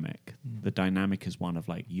dynamic. The dynamic is one of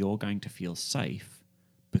like, you're going to feel safe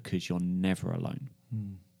because you're never alone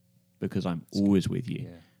because I'm always with you.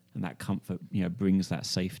 Yeah. And that comfort, brings that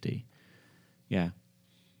safety. Yeah.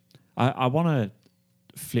 I want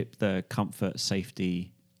to flip the comfort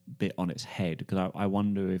safety bit on its head because I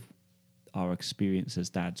wonder if our experience as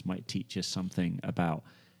dads might teach us something about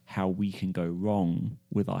how we can go wrong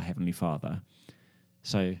with our Heavenly Father.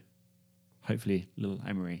 So hopefully little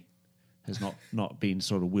Emery has not been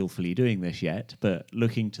sort of willfully doing this yet, but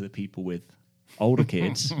looking to the people with older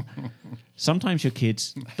kids, sometimes your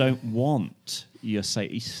kids don't want your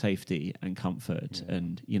safety and comfort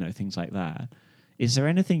and, things like that. Is there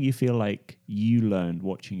anything you feel like you learned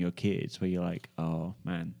watching your kids where you're like, oh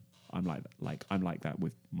man, I'm like that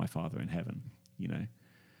with my Father in heaven,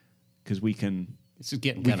 Because we can. It's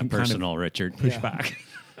getting kind of personal, Richard. Push back.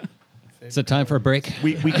 Is it time for a break?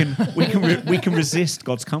 we can resist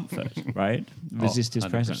God's comfort, right? Resist His 100%.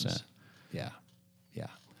 presence. Yeah,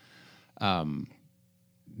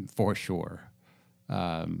 for sure.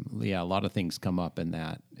 A lot of things come up in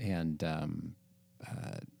that, and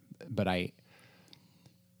but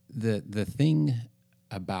the thing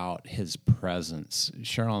about His presence,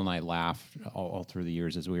 Cheryl and I laughed all through the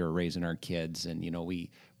years as we were raising our kids, and we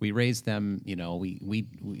raised them.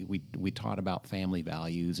 We taught about family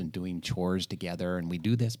values and doing chores together, and we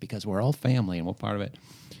do this because we're all family and we're part of it.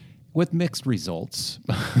 With mixed results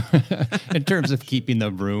in terms of keeping the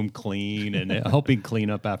room clean and helping clean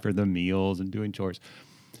up after the meals and doing chores.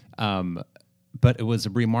 But it was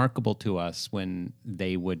remarkable to us when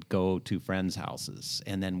they would go to friends' houses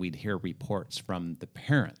and then we'd hear reports from the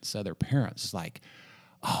parents, other parents, like,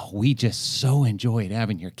 oh, we just so enjoyed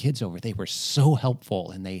having your kids over. They were so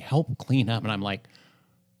helpful and they helped clean up. And I'm like,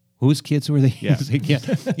 whose kids were they using?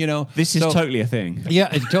 Yeah. This is totally a thing. Yeah,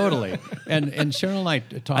 totally. And Cheryl and I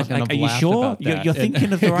talking Are you laughed sure? about that. You're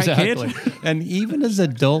thinking of the right exactly. kid? And even as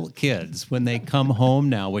adult kids, when they come home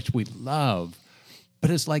now, which we love, but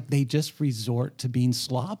it's like they just resort to being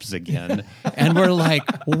slobs again. And we're like,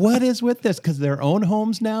 what is with this? Because their own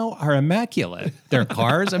homes now are immaculate. Their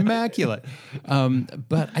cars, immaculate.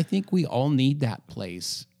 But I think we all need that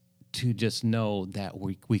place to just know that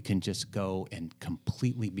we can just go and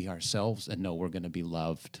completely be ourselves and know we're going to be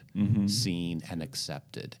loved, seen, and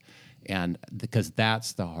accepted. And because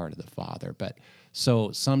that's the heart of the Father. But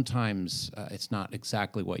so sometimes it's not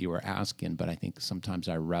exactly what you were asking, but I think sometimes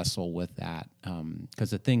I wrestle with that.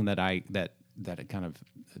 Because the thing that kind of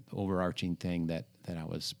overarching thing that I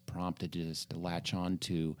was prompted just to latch on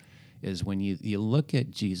to is when you look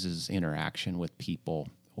at Jesus' interaction with people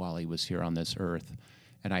while he was here on this earth.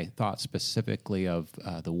 And I thought specifically of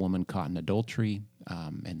the woman caught in adultery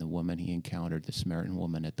and the woman he encountered, the Samaritan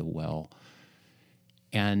woman at the well.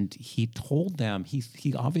 And he told them,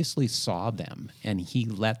 he obviously saw them, and he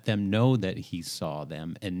let them know that he saw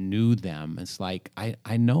them and knew them. It's like,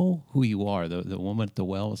 I know who you are. The woman at the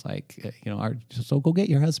well was like, so go get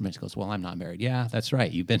your husband. She goes, well, I'm not married. Yeah, that's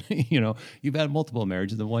right. You've been, you've had multiple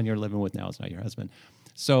marriages. The one you're living with now is not your husband.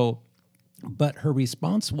 So, but her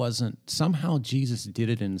response wasn't, somehow Jesus did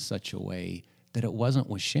it in such a way that it wasn't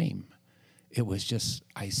with shame. It was just,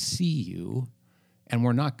 I see you, and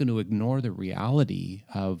we're not going to ignore the reality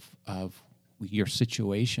of your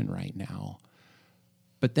situation right now.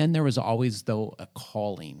 But then there was always, though, a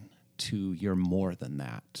calling to you're more than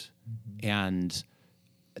that. Mm-hmm. And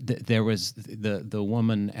there was the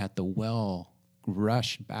woman at the well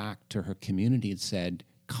rushed back to her community and said,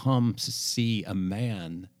 come to see a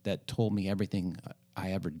man that told me everything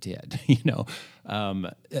I ever did,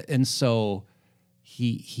 and so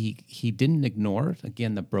he didn't ignore,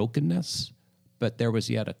 again, the brokenness, but there was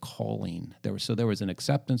yet a calling. There was an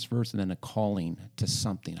acceptance first and then a calling to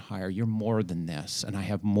something higher. You're more than this, and I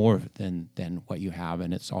have more than what you have,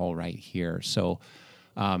 and it's all right here. So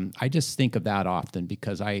I just think of that often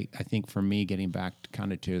because I think for me, getting back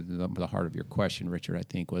kind of to the heart of your question, Richard, I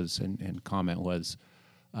think was, and comment was,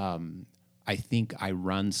 I think I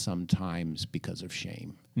run sometimes because of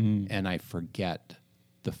shame, and I forget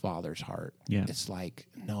the Father's heart. Yeah. It's like,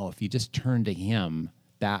 no, if you just turn to Him,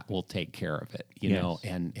 that will take care of it, you know,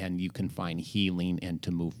 and you can find healing and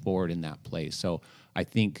to move forward in that place. So I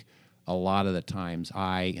think a lot of the times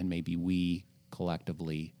I and maybe we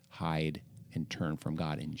collectively hide and turn from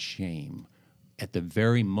God in shame. At the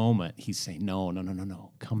very moment, He's saying, no,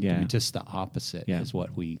 come to me. Just the opposite is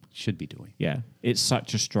what we should be doing. Yeah, it's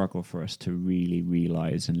such a struggle for us to really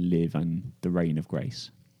realize and live in the reign of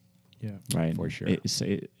grace. Yeah, right, for sure.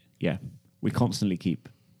 We constantly keep,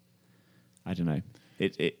 I don't know,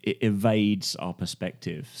 it evades our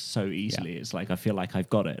perspective so easily. It's like, I feel like I've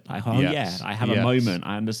got it. Like, I have a moment.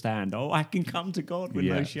 I understand. Oh, I can come to God with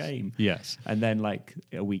no shame. Yes. And then like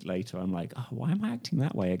a week later, I'm like, oh, why am I acting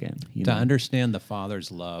that way again? To understand the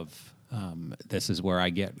Father's love, this is where I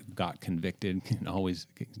got convicted and always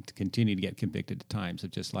continue to get convicted at times of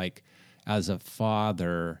just like, as a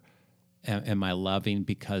father, am I loving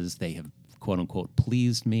because they have, quote unquote,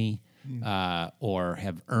 pleased me? Or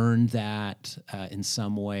have earned that in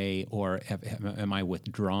some way, or am I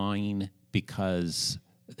withdrawing because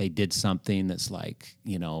they did something that's like,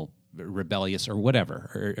 rebellious or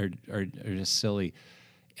whatever, or just silly?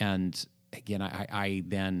 And again, I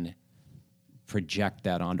then project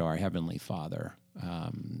that onto our Heavenly Father,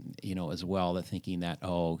 as well, that thinking that,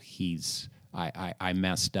 I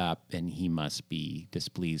messed up and He must be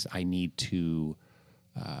displeased. I need to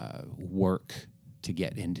work to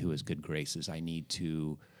get into His good graces. I need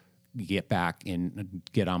to get back and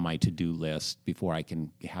get on my to-do list before I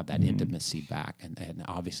can have that intimacy back. And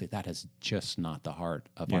obviously that is just not the heart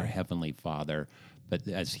of our Heavenly Father. But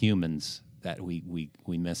as humans, that we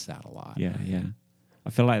miss that a lot. Yeah. I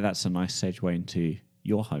feel like that's a nice segue into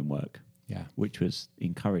your homework. Yeah. Which was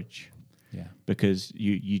encourage. Yeah. Because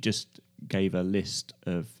you just gave a list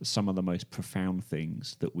of some of the most profound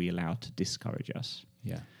things that we allow to discourage us.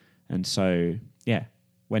 Yeah. And so,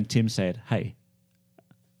 when Tim said, "Hey,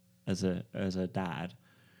 as a dad,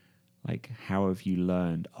 like, how have you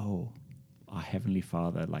learned? Oh, our Heavenly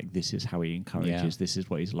Father, like, this is how He encourages. This is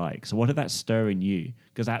what He's like." So, what did that stir in you?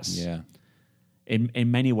 Because that's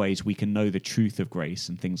in many ways we can know the truth of grace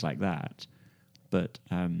and things like that, but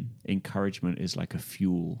encouragement is like a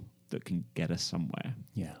fuel that can get us somewhere.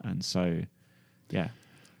 Yeah. And so,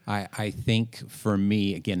 I think for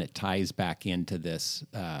me, again, it ties back into this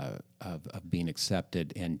of being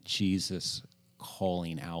accepted and Jesus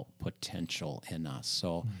calling out potential in us.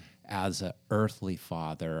 So as an earthly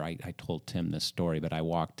father, I told Tim this story, but I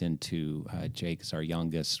walked into Jake as our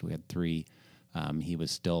youngest. We had 3. He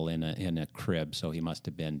was still in a crib, so he must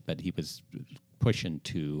have been, but he was pushing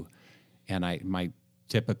 2. And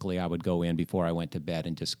typically I would go in before I went to bed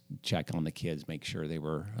and just check on the kids, make sure they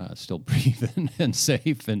were still breathing and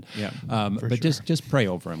safe. And just pray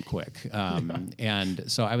over them quick. And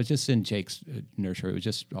so I was just in Jake's nursery. It was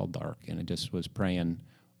just all dark, and I just was praying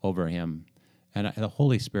over him. And the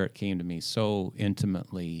Holy Spirit came to me so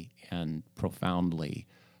intimately and profoundly,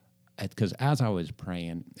 because as I was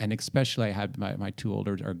praying, and especially I had my 2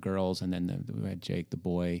 older are girls, and then we had Jake, the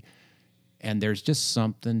boy. And there's just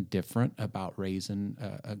something different about raising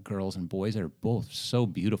girls and boys that are both so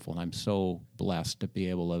beautiful. And I'm so blessed to be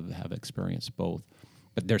able to have experienced both.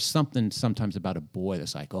 But there's something sometimes about a boy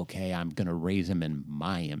that's like, okay, I'm going to raise him in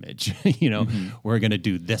my image. We're going to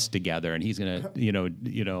do this together, and he's going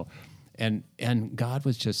to, and God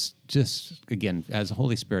was just again, as the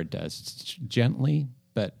Holy Spirit does, gently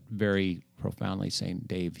but very profoundly saying,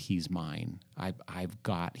 Dave, he's mine. I've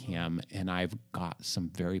got him, and I've got some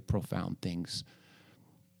very profound things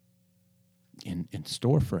in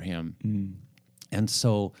store for him. And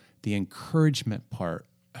so the encouragement part,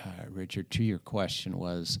 Richard, to your question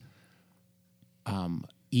was,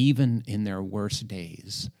 even in their worst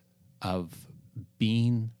days of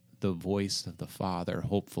being the voice of the Father,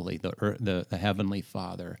 hopefully the Heavenly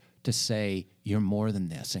Father, to say, you're more than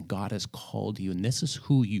this, and God has called you, and this is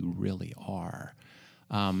who you really are.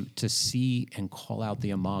 To see and call out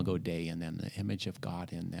the Imago Dei in them, the image of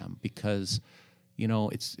God in them, because,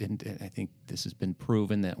 I think this has been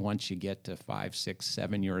proven that once you get to 5, 6,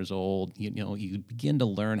 7 years old, you begin to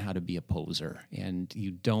learn how to be a poser, and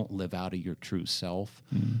you don't live out of your true self.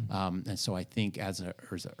 And so I think as an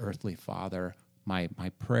earthly father, my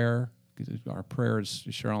prayer, our prayers,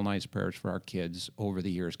 Cheryl and I's prayers for our kids over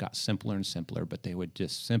the years got simpler and simpler, but they would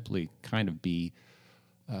just simply kind of be,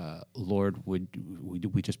 Lord, would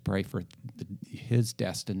we just pray for His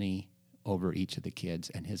destiny over each of the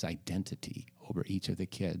kids and His identity over each of the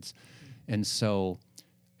kids. And so,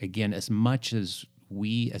 again, as much as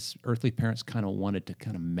we as earthly parents kind of wanted to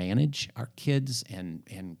kind of manage our kids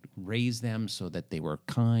and raise them so that they were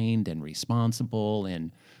kind and responsible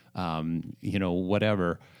and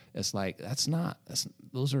whatever, it's like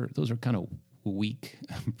those are kind of weak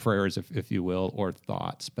prayers, if you will, or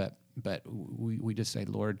thoughts. But we just say,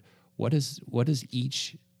 Lord, what is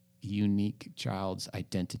each unique child's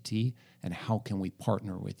identity, and how can we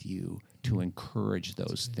partner with you to encourage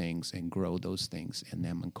those things and grow those things in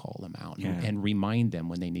them and call them out and remind them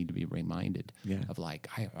when they need to be reminded of, like,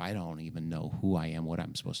 I don't even know who I am, what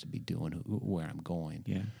I'm supposed to be doing, where I'm going.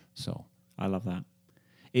 Yeah. So I love that.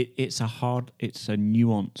 It's a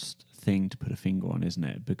nuanced thing to put a finger on, isn't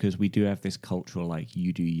it? Because we do have this cultural, like,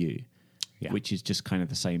 you do you, which is just kind of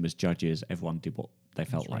the same as judges. Everyone did what they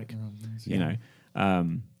felt like, you know.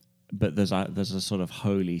 But there's a sort of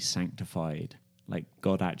holy, sanctified, like,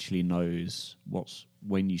 God actually knows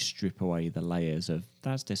when you strip away the layers of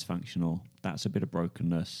that's dysfunctional, that's a bit of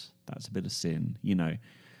brokenness, that's a bit of sin,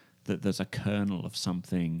 that there's a kernel of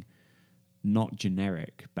something not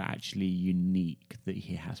generic, but actually unique that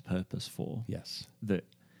He has purpose for. Yes.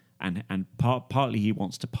 Partly He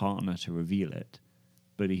wants to partner to reveal it,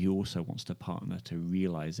 but He also wants to partner to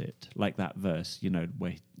realize it. Like that verse,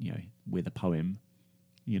 where, with a poem,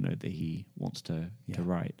 that He wants to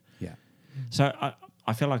write. Yeah. So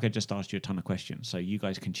I feel like I just asked you a ton of questions, so you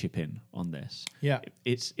guys can chip in on this. Yeah.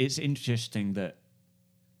 It's interesting that,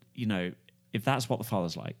 if that's what the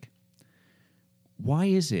Father's like, why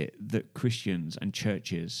is it that Christians and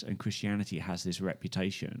churches and Christianity has this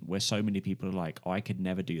reputation where so many people are like, oh, I could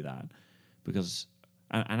never do that because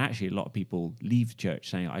and actually a lot of people leave church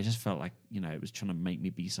saying, I just felt like, it was trying to make me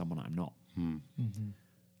be someone I'm not.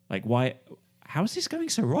 Like, why? How is this going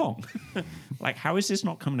so wrong? Like, how is this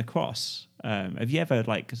not coming across? Have you ever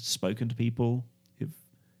like spoken to people who've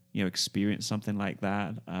experienced something like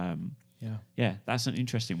that? Yeah, that's an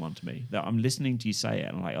interesting one to me. That I'm listening to you say it,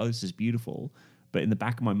 and I'm like, oh, this is beautiful. But in the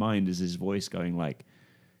back of my mind is this voice going like,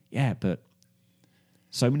 yeah, but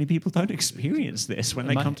so many people don't experience this when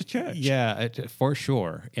they come to church. Yeah, for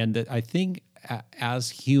sure. And I think as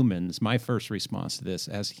humans, my first response to this,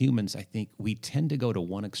 as humans, I think we tend to go to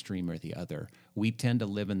one extreme or the other. We tend to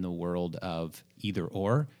live in the world of either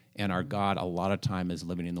or, and our God a lot of time is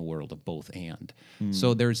living in the world of both and.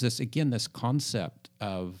 So there's this concept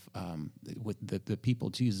of with the people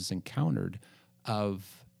Jesus encountered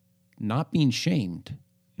of not being shamed,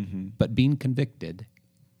 but being convicted,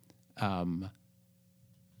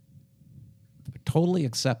 totally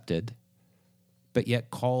accepted, but yet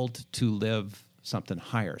called to live something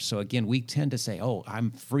higher. So again, we tend to say, oh,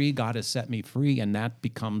 I'm free, God has set me free, and that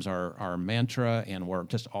becomes our mantra, and we're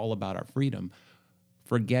just all about our freedom,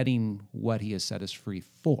 forgetting what he has set us free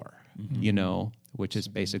for, which is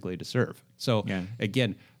basically to serve. So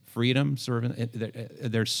again, freedom, serving.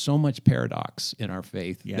 There's so much paradox in our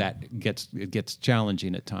faith that it gets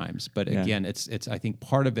challenging at times. But again, it's I think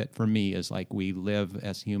part of it for me is like we live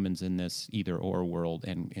as humans in this either or world,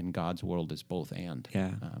 and in God's world is both and. Yeah.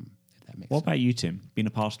 If that makes What sense. about you, Tim? Been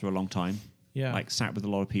a pastor a long time. Yeah. Like sat with a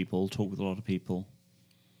lot of people, talked with a lot of people.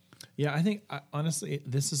 Yeah, I think honestly,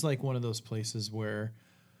 this is like one of those places where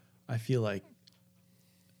I feel like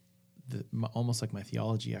almost like my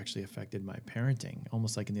theology actually affected my parenting,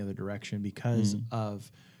 almost like in the other direction, because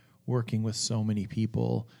of working with so many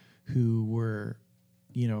people who were,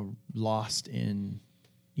 lost in,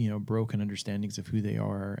 broken understandings of who they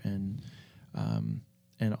are, and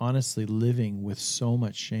honestly living with so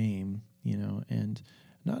much shame, and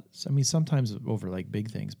not, sometimes over like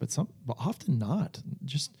big things, but often not,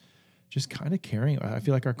 just kind of carrying. I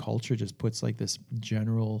feel like our culture just puts like this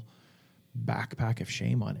general backpack of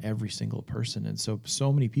shame on every single person, and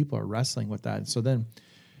so many people are wrestling with that. And so then,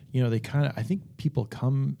 they kind of, I think people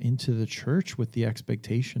come into the church with the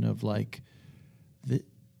expectation of like that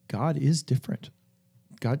God is different.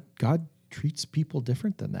 God treats people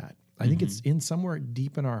different than that. I think it's in somewhere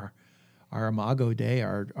deep in our imago Dei,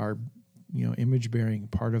 our image bearing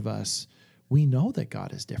part of us. We know that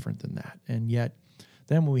God is different than that, and yet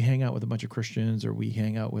then when we hang out with a bunch of Christians, or we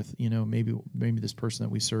hang out with, maybe this person that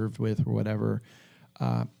we served with or whatever,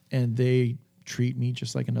 and they treat me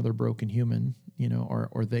just like another broken human,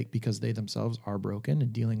 or because they themselves are broken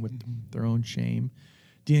and dealing with their own shame,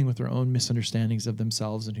 dealing with their own misunderstandings of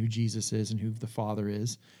themselves and who Jesus is and who the Father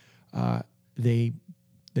is,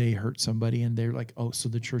 they hurt somebody, and they're like, oh, so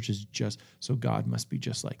the church is so God must be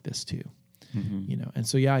just like this too. And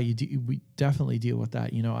so, we definitely deal with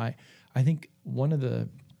that. I think one of the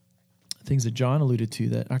things that John alluded to,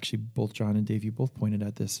 that actually both John and Dave, you both pointed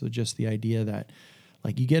at this. So just the idea that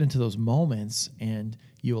like you get into those moments and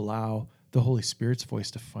you allow the Holy Spirit's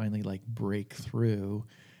voice to finally like break through,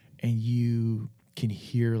 and you can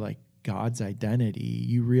hear like God's identity.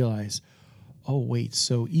 You realize, oh, wait,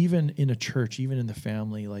 so even in a church, even in the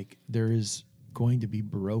family, like there is going to be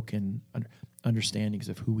broken understandings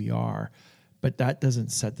of who we are. But that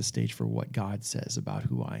doesn't set the stage for what God says about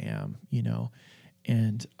who I am,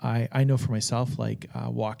 And I know for myself, like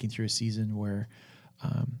walking through a season where,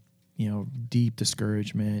 deep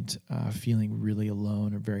discouragement, feeling really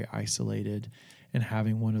alone or very isolated, and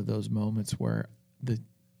having one of those moments where it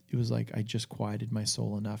was like I just quieted my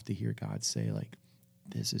soul enough to hear God say, like,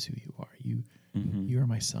 this is who you are. You are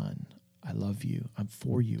my son. I love you. I'm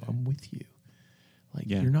for you. I'm with you. Like,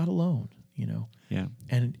 you're not alone. Yeah.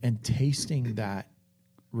 And tasting that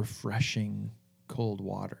refreshing cold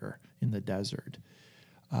water in the desert,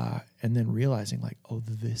 and then realizing like, oh,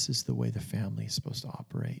 this is the way the family is supposed to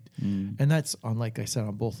operate. And that's on, like I said,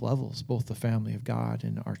 on both levels, both the family of God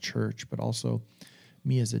and our church, but also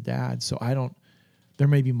me as a dad. So there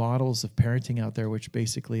may be models of parenting out there, which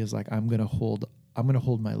basically is like, I'm going to hold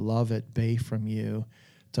my love at bay from you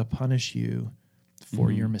to punish you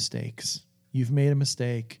for your mistakes. You've made a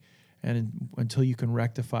mistake. And until you can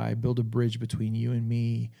rectify, build a bridge between you and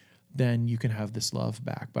me, then you can have this love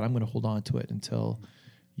back. But I'm going to hold on to it until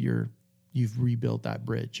you've rebuilt that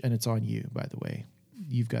bridge. And it's on you, by the way.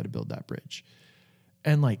 You've got to build that bridge.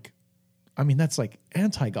 And that's like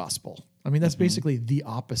anti-gospel. That's basically the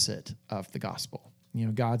opposite of the gospel.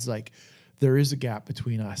 God's like, there is a gap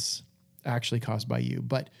between us actually caused by you,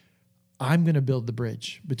 but I'm going to build the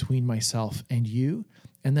bridge between myself and you.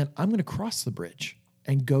 And then I'm going to cross the bridge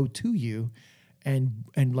and go to you,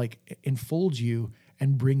 and like enfold you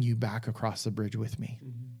and bring you back across the bridge with me.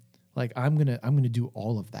 Like I'm gonna do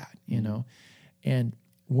all of that, you know? And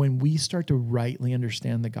when we start to rightly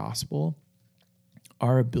understand the gospel,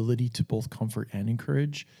 our ability to both comfort and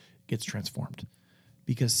encourage gets transformed,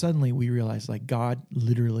 because suddenly we realize like God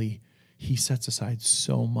literally, he sets aside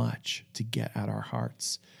so much to get at our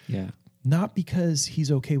hearts. Yeah. Not because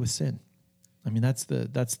he's okay with sin. I mean, that's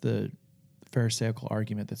the Pharisaical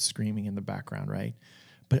argument that's screaming in the background, right?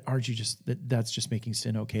 But aren't you just, that's just making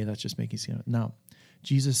sin okay? That's just making sin. No,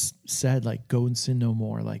 Jesus said like, go and sin no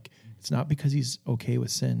more. Like, it's not because he's okay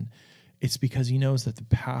with sin. It's because he knows that the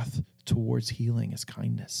path towards healing is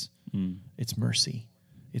kindness. It's mercy.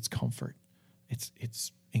 It's comfort.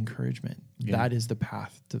 It's encouragement. Yeah. That is the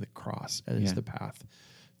path to the cross. That is the path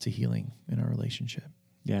to healing in our relationship.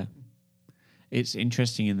 Yeah. It's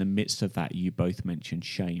interesting, in the midst of that, you both mentioned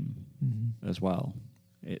shame as well.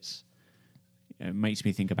 It makes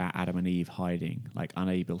me think about Adam and Eve hiding, like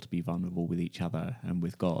unable to be vulnerable with each other and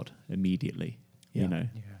with God immediately. Yeah. You know,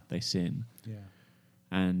 Yeah. they sin. Yeah.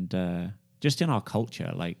 And just in our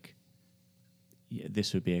culture, like,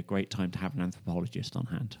 this would be a great time to have an anthropologist on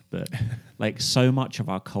hand. But like, so much of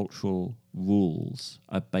our cultural rules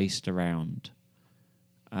are based around,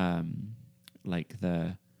 like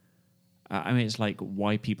it's like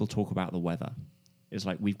why people talk about the weather. It's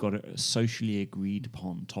like we've got socially agreed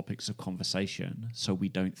upon topics of conversation so we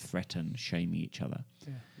don't threaten shaming each other.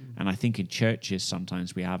 Yeah. And I think in churches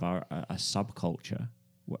sometimes we have a subculture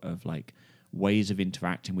of like ways of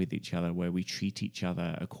interacting with each other where we treat each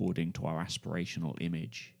other according to our aspirational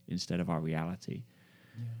image instead of our reality.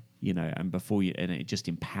 Yeah. You know, and it just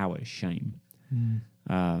empowers shame.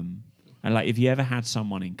 And like, if you ever had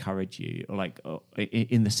someone encourage you, or like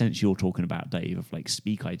in the sense you're talking about, Dave, of like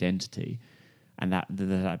speak identity, and that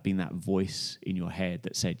there had been that voice in your head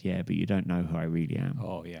that said, yeah, but you don't know who I really am.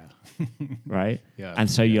 Oh, yeah. Right? Yeah.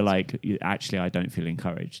 And so you're like, actually, I don't feel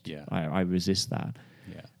encouraged. Yeah. I resist that.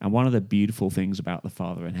 Yeah. And one of the beautiful things about the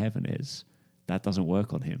Father in heaven is that doesn't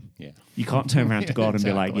work on him. Yeah. You can't turn around to God and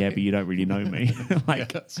be like, exactly. yeah, but you don't really know me.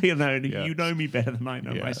 Like, Yes. you know, Yes. you know me better than I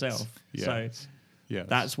know Yes. myself. Yes. So Yes.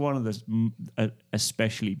 that's one of the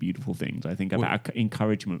especially beautiful things, I think, about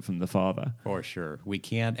encouragement from the Father. For sure. We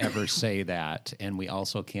can't ever say that, and we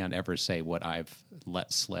also can't ever say what I've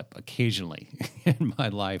let slip occasionally in my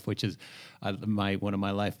life, which is one of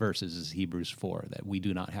my life verses is Hebrews 4, that we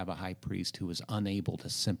do not have a high priest who is unable to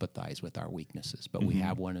sympathize with our weaknesses, but we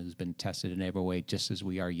have one who's been tested in every way just as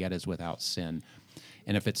we are, yet is without sin.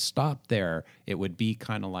 And if it stopped there, it would be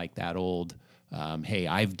kind of like that old... hey,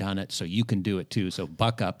 I've done it, so you can do it too. So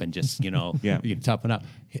buck up and just, you toughen up.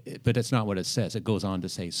 But it's not what it says. It goes on to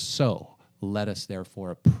say, so let us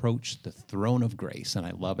therefore approach the throne of grace. And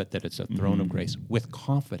I love it that it's a throne of grace with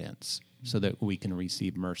confidence so that we can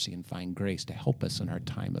receive mercy and find grace to help us in our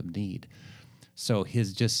time of need. So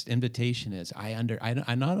his just invitation is, I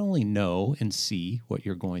not only know and see what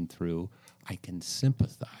you're going through, I can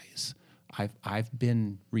sympathize. I've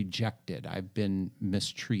been rejected. I've been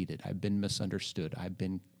mistreated. I've been misunderstood. I've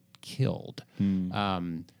been killed.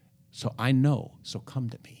 So I know. So come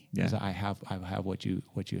to me, because I have what you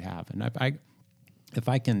have. And if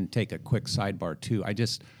I can take a quick sidebar too, I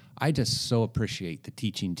just so appreciate the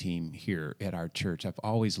teaching team here at our church. I've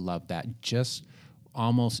always loved that. Just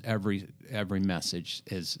almost every message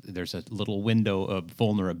there's a little window of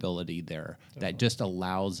vulnerability there that just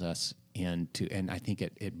allows us into, and I think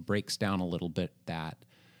it breaks down a little bit that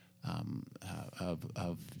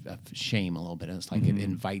of shame a little bit. And it's like it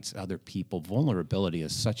invites other people. Vulnerability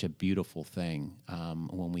is such a beautiful thing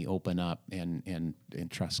when we open up and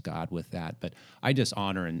trust God with that. But I just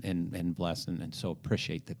honor and bless and so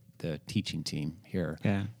appreciate the teaching team here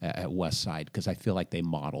at Westside, because I feel like they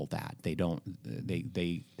model that. They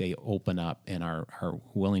open up and are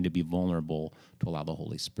willing to be vulnerable to allow the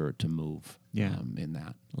Holy Spirit to move in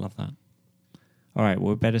that. Love that. All right, well,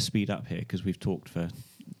 we better speed up here because we're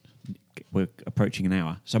approaching an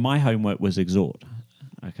hour. So my homework was exhort.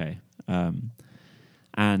 Okay.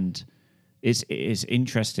 And it's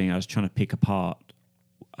interesting. I was trying to pick apart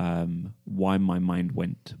why my mind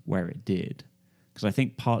went where it did. Because I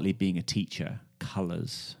think partly being a teacher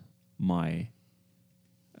colors my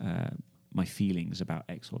feelings about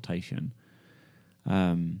exhortation.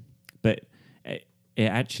 But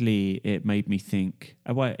it made me think.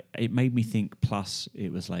 It made me think. Plus,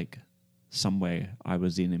 it was like somewhere I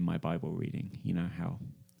was in my Bible reading. You know how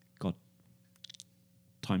God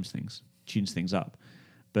tunes things up.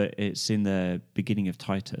 But it's in the beginning of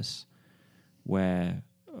Titus where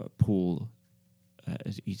Paul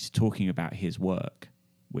he's talking about his work,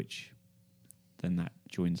 which then that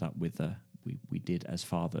joins up with the we did as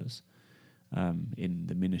fathers in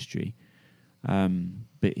the ministry.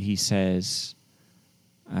 But he says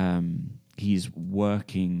he's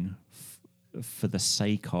working for the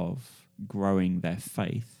sake of growing their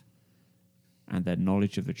faith and their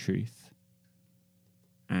knowledge of the truth,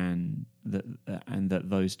 and that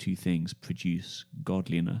those two things produce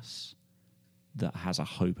godliness that has a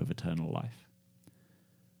hope of eternal life.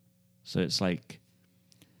 So it's like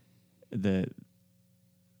the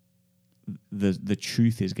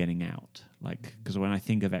truth is getting out. Like, because when I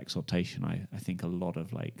think of exhortation, I think a lot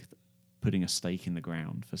of like putting a stake in the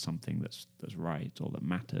ground for something that's right or that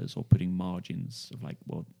matters, or putting margins of like,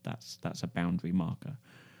 well, that's a boundary marker.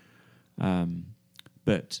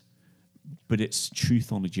 But it's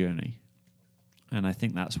truth on a journey, and I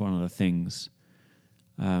think that's one of the things.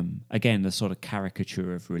 Again, the sort of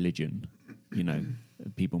caricature of religion. You know,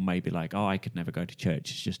 people may be like, "Oh, I could never go to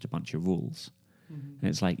church. It's just a bunch of rules." And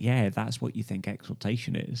it's like, yeah, if that's what you think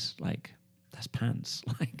exhortation is, like, that's pants.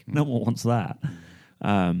 Like, no one wants that.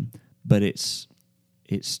 But it's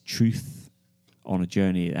truth on a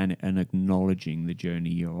journey, and acknowledging the journey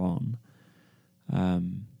you're on.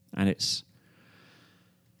 And it's,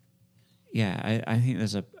 yeah, I think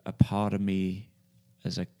there's a part of me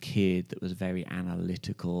as a kid that was very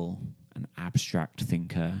analytical and abstract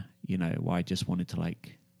thinker, you know, where I just wanted to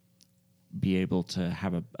like be able to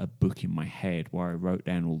have a book in my head where I wrote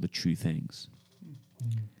down all the true things,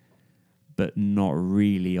 but not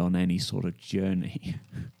really on any sort of journey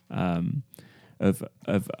of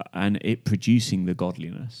and it producing the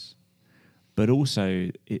godliness. But also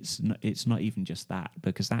it's not even just that,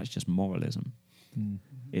 because that's just moralism.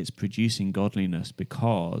 It's producing godliness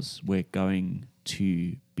because we're going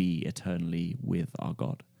to be eternally with our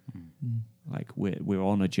God. Like we're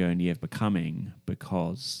on a journey of becoming,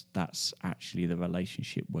 because that's actually the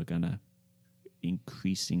relationship we're going to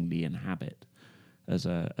increasingly inhabit as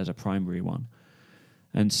a primary one.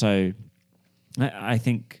 And so I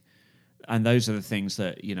think, and those are the things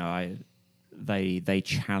that, you know, they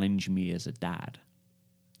challenge me as a dad,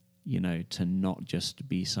 you know, to not just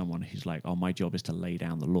be someone who's like, oh, my job is to lay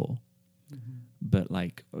down the law, but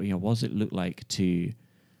like, you know, what does it look like to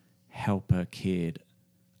help a kid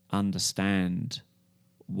understand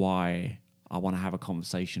why I want to have a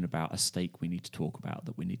conversation about a stake we need to talk about,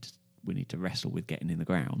 that we need to wrestle with getting in the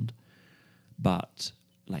ground, but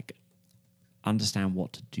like understand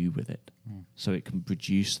what to do with it so it can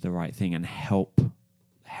produce the right thing and help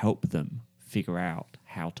them figure out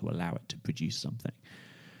how to allow it to produce something.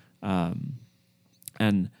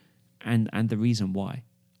 And the reason why,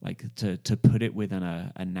 like to put it within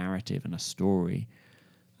a narrative and a story,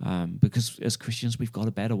 because as Christians we've got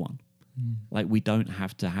a better one. Like we don't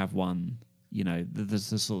have to have one, you know, there's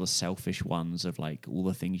the sort of selfish ones of like all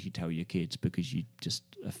the things you tell your kids because you just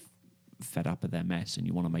are fed up with their mess and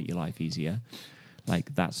you want to make your life easier.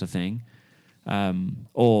 Like that's a thing.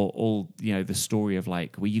 Or you know, the story of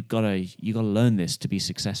like, well, you gotta learn this to be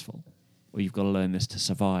successful, or you've got to learn this to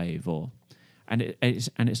survive, and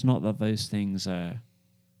it's not that those things are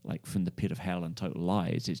like from the pit of hell and total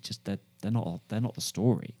lies. It's just that they're not the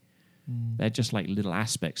story. They're just like little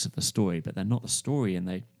aspects of the story, but they're not the story, and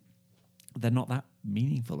they're not that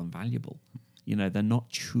meaningful and valuable. You know, they're not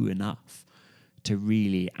true enough to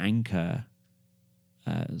really anchor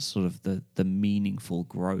sort of the meaningful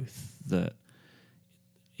growth that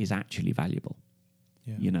is actually valuable.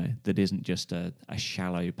 Yeah. You know, that isn't just a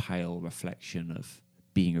shallow, pale reflection of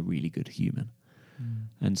being a really good human.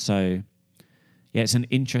 And so, yeah, it's an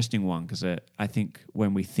interesting one, because I think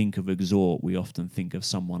when we think of exhort, we often think of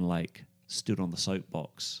someone like stood on the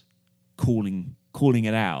soapbox, calling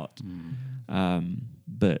it out.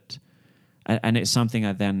 But it's something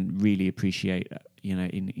I then really appreciate, you know,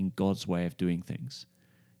 in God's way of doing things.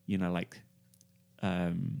 You know, like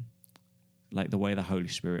the way the Holy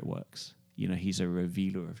Spirit works. You know, he's a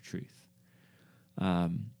revealer of truth.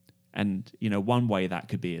 And, you know, one way that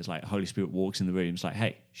could be is like Holy Spirit walks in the room, it's like,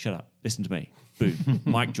 hey, shut up, listen to me. Boom,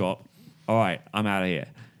 mic drop. All right, I'm out of here.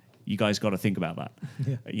 You guys got to think about that.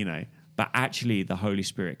 Yeah. You know, but actually the Holy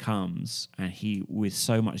Spirit comes and he, with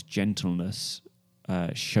so much gentleness,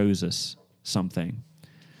 shows us something.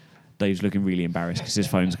 Dave's looking really embarrassed because his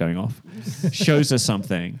phone's going off. Shows us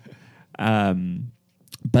something,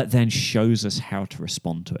 but then shows us how to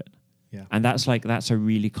respond to it. Yeah. And that's a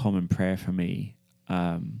really common prayer for me,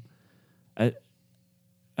 all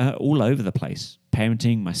over the place.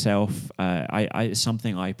 Parenting, myself, it's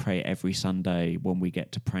something I pray every Sunday when we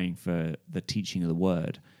get to praying for the teaching of the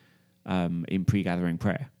word in pre-gathering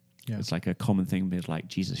prayer. Yeah. It's like a common thing with like,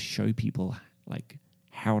 Jesus, show people like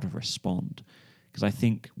how to respond. Because I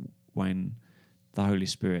think when the Holy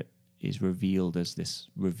Spirit is revealed as this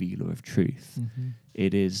revealer of truth.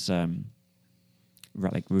 It is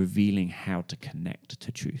like revealing how to connect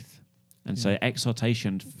to truth. And so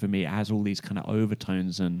exhortation for me, it has all these kind of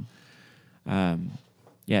overtones, and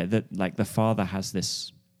that like the Father has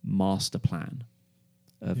this master plan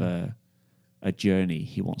of a journey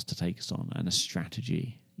he wants to take us on, and a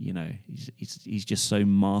strategy. You know, he's just so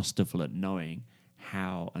masterful at knowing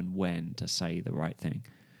how and when to say the right thing.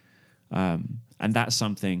 And that's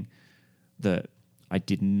something that I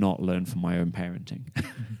did not learn from my own parenting.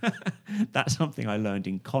 That's something I learned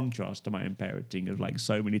in contrast to my own parenting, of like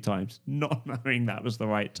so many times not knowing that was the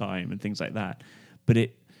right time and things like that. But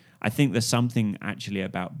I think there's something actually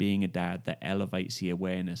about being a dad that elevates the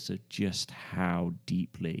awareness of just how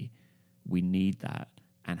deeply we need that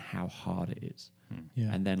and how hard it is. Yeah.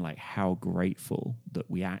 And then like how grateful that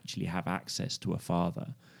we actually have access to a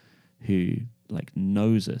father who like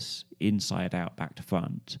knows us inside out, back to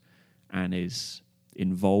front, and is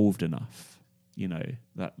involved enough, you know,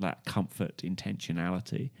 that comfort,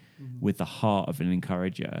 intentionality with the heart of an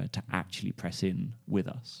encourager to actually press in with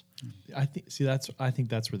us. I think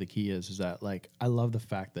that's where the key is that like I love the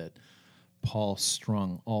fact that Paul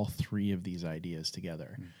strung all three of these ideas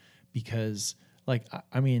together, because like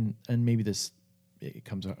I mean, and maybe it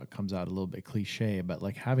comes out a little bit cliche, but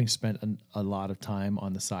like having spent a lot of time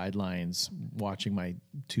on the sidelines watching my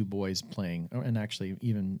two boys playing, and actually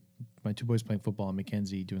even my two boys playing football and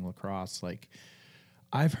Mackenzie doing lacrosse, like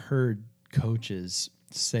I've heard coaches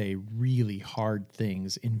say really hard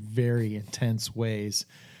things in very intense ways,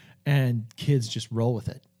 and kids just roll with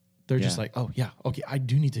it. They're just like, oh yeah, okay, I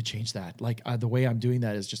do need to change that. Like the way I'm doing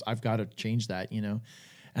that is just, I've got to change that, you know?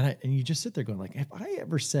 And you just sit there going like, if I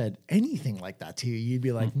ever said anything like that to you, you'd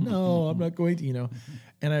be like, no, I'm not going to, you know?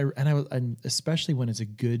 And especially when it's a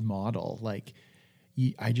good model, like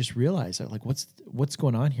I just realized that like, what's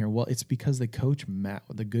going on here? Well, it's because the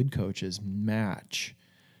good coaches match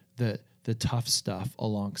the tough stuff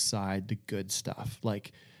alongside the good stuff.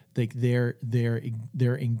 Like they're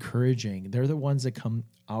encouraging. They're the ones that come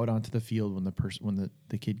out onto the field when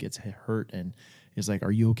the kid gets hurt and is like,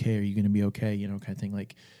 are you okay? Are you going to be okay? You know, kind of thing.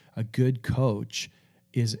 Like a good coach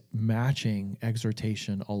is matching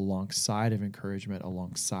exhortation alongside of encouragement,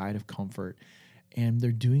 alongside of comfort. And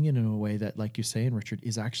they're doing it in a way that, like you're saying, Richard,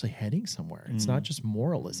 is actually heading somewhere. It's not just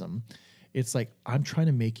moralism. It's like, I'm trying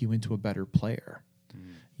to make you into a better player,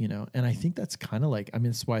 you know? And I think that's kind of like, I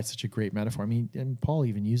mean, that's why it's such a great metaphor. I mean, and Paul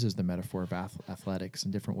even uses the metaphor of athletics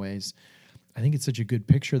in different ways. I think it's such a good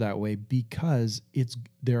picture that way because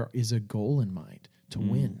there is a goal in mind to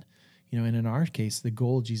win, you know. And in our case, the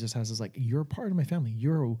goal Jesus has is like, you're a part of my family.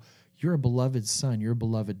 You're a beloved son. You're a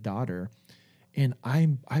beloved daughter, and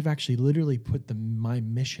I've actually literally put my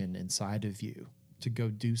mission inside of you to go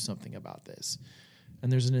do something about this.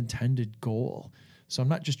 And there's an intended goal. So I'm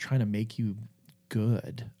not just trying to make you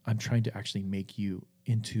good. I'm trying to actually make you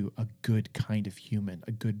into a good kind of human,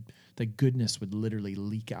 that goodness would literally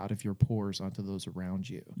leak out of your pores onto those around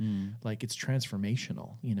you. Like it's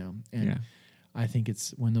transformational, you know? And I think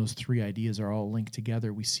it's when those three ideas are all linked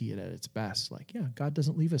together, we see it at its best. Like, yeah, God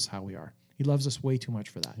doesn't leave us how we are. He loves us way too much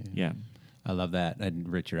for that. Yeah. I love that. And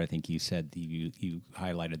Richard, I think you said you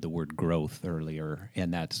highlighted the word growth earlier,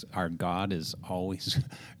 and that's our God is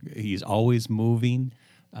he's always moving.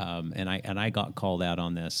 And I got called out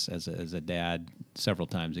on this as a dad several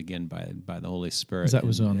times again by the Holy Spirit. That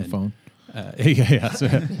was on the phone.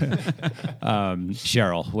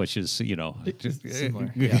 Cheryl, which is, you know,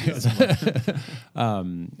 Similar.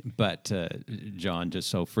 But John, just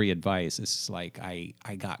so free advice, it's like I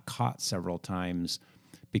got caught several times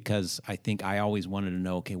because I think I always wanted to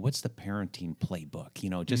know, okay, what's the parenting playbook? You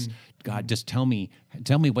know, just God, just tell me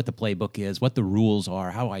what the playbook is, what the rules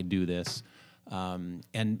are, how I do this.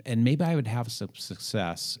 And maybe I would have some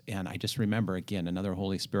success. And I just remember, again, another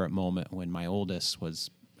Holy Spirit moment when my oldest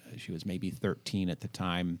she was maybe 13 at the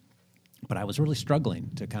time, but I was really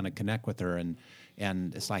struggling to kind of connect with her. And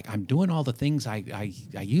it's like, I'm doing all the things I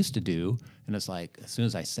used to do. And it's like, as soon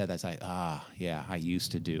as I said that, it's like, yeah, I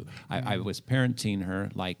used to do. I was parenting her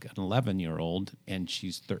like an 11-year-old, and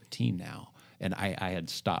she's 13 now. And I had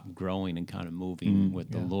stopped growing and kind of moving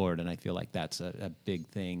with the Lord. And I feel like that's a big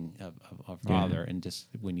thing of Father. And just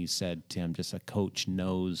when you said, Tim, just a coach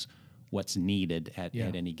knows what's needed at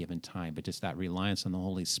any given time. But just that reliance on the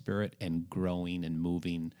Holy Spirit and growing and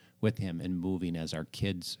moving with Him and moving as our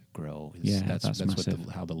kids grow. That's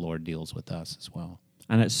how the Lord deals with us as well.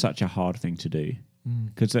 And it's such a hard thing to do.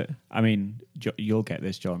 Because, I mean, you'll get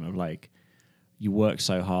this, John, of like, you work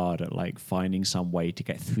so hard at like finding some way to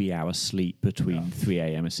get 3 hours sleep between 3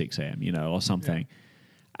 a.m. and 6 a.m., you know, or something.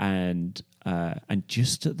 And and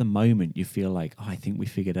just at the moment you feel like, oh, I think we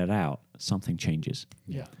figured it out, something changes.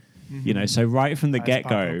 Yeah. You know, so right from the Eyes get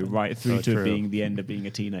pop go, open. right through So to true. being the end of being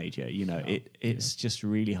a teenager, you know, it's just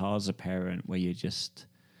really hard as a parent where you just,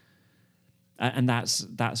 and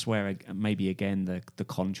that's where maybe again the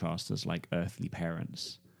contrast as like earthly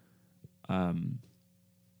parents,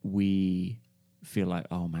 we feel like,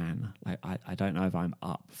 oh man, like I don't know if I'm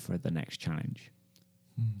up for the next challenge.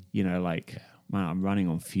 You know, like, man, I'm running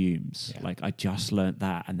on fumes. Yeah. Like I just learned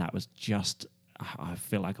that, and that was just, I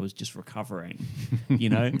feel like I was just recovering, you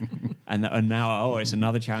know, and now, oh, it's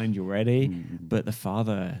another challenge already. But the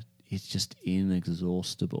Father is just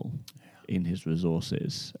inexhaustible in his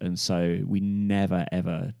resources, and so we never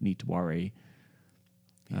ever need to worry.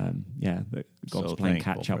 That God's So playing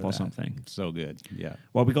thankful catch up for or that. something. So good. Yeah.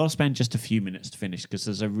 Well, we got to spend just a few minutes to finish because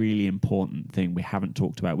there's a really important thing we haven't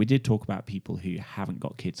talked about. We did talk about people who haven't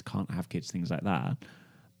got kids, can't have kids, things like that.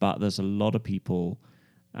 But there's a lot of people,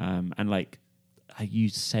 and like you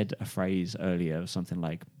said a phrase earlier, something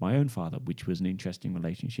like my own father, which was an interesting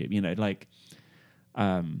relationship, you know, like,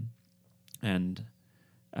 like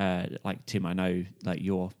Tim, I know like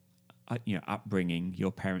your upbringing,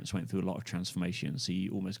 your parents went through a lot of transformation, so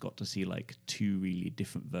you almost got to see like two really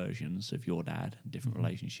different versions of your dad, different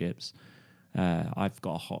relationships. I've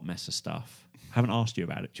got a hot mess of stuff. I haven't asked you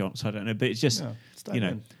about it, John, so I don't know, but it's just, No, let's dive you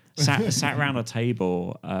know, in. sat around a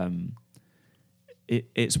table.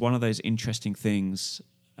 It's one of those interesting things,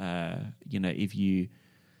 you know, if you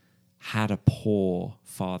had a poor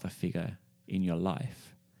father figure in your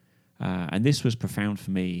life, and this was profound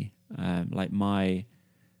for me, my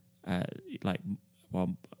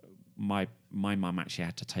mum actually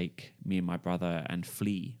had to take me and my brother and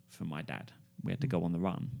flee from my dad. We had to go on the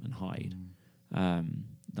run and hide.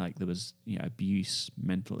 Like there was, you know, abuse,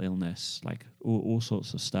 mental illness, like all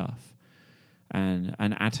sorts of stuff, and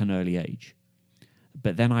at an early age.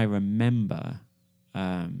 But then I remember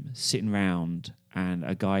sitting around and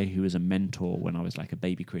a guy who was a mentor when I was like a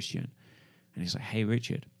baby Christian, and he's like, "Hey,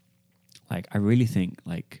 Richard, like I really think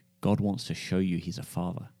like God wants to show you He's a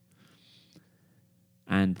father."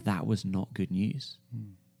 And that was not good news.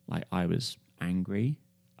 Like I was angry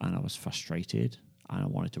and I was frustrated and I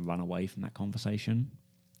wanted to run away from that conversation.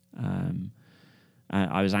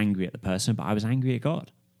 I was angry at the person, but I was angry at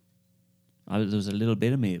God. There was a little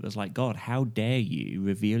bit of me that was like, God, how dare you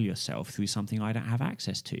reveal yourself through something I don't have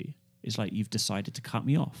access to? It's like you've decided to cut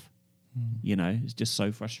me off. You know, it's just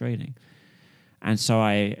so frustrating. And so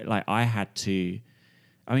I had to,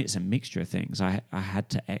 I mean, it's a mixture of things. I had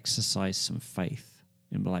to exercise some faith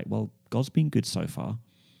and be like, well, God's been good so far.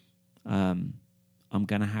 I'm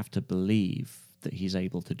going to have to believe that He's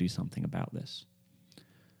able to do something about this.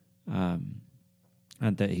 And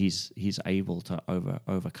that he's able to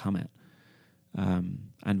overcome it.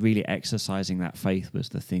 And really exercising that faith was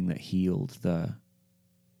the thing that healed the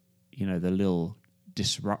little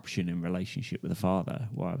disruption in relationship with the Father,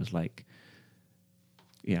 where I was like,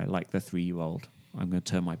 like the 3-year-old, I'm going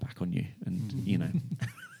to turn my back on you and,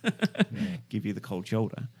 give you the cold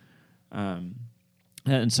shoulder.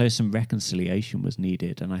 And so some reconciliation was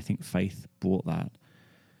needed. And I think faith brought that,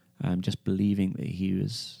 just believing that he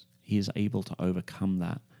is able to overcome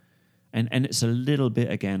that. And it's a little bit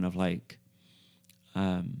again of like,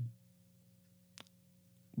 and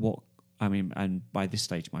by this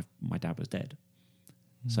stage, my dad was dead.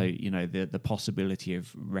 So, the possibility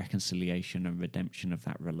of reconciliation and redemption of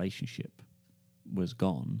that relationship was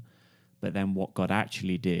gone. But then what God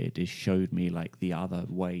actually did is showed me like the other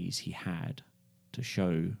ways He had to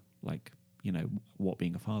show like, what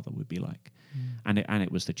being a father would be like. And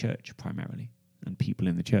it was the church primarily and people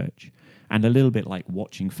in the church. And a little bit like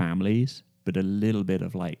watching families, but a little bit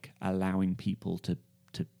of like allowing people to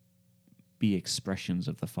be expressions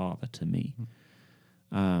of the Father to me.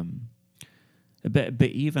 But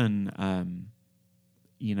even,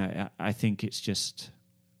 I think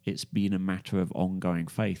it's been a matter of ongoing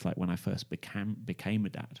faith. Like when I first became a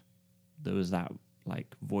dad, there was that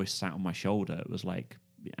like voice sat on my shoulder. It was like,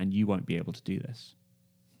 and you won't be able to do this,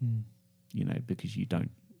 because you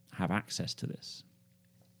don't have access to this.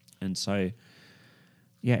 And so,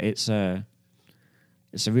 yeah, it's a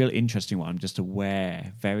real interesting one. I'm just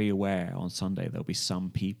very aware on Sunday there'll be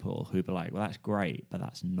some people who'll be like, well, that's great, but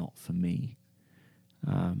that's not for me.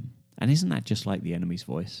 And isn't that just like the enemy's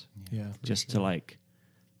voice? Yeah. Just to like,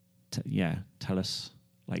 tell us,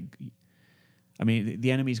 like, I mean,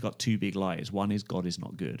 the enemy's got two big lies. One is God is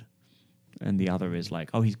not good. And the other is like,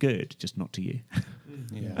 oh, He's good, just not to you.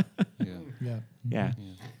 Yeah. Yeah.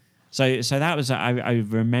 So that was, I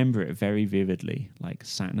remember it very vividly, like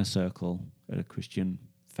sat in a circle at a Christian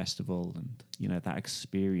festival and, that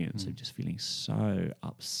experience of just feeling so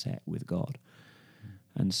upset with God.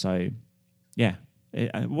 And so, yeah.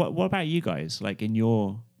 What about you guys? Like in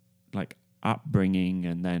your like upbringing,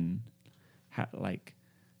 and then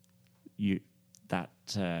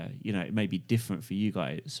it may be different for you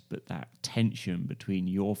guys, but that tension between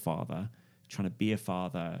your father trying to be a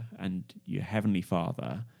father and your heavenly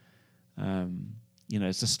Father,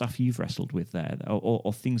 it's the stuff you've wrestled with there,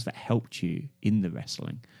 or things that helped you in the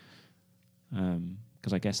wrestling.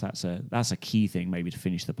 Because I guess that's a key thing maybe to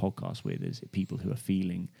finish the podcast with, is people who are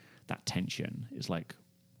feeling that tension is like,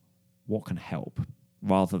 what can help,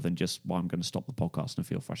 rather than just, I'm going to stop the podcast and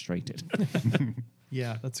feel frustrated.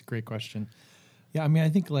 Yeah, that's a great question. Yeah, I mean, I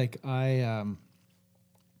think like I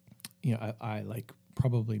like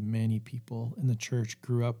probably many people in the church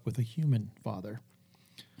grew up with a human father.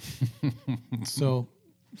 So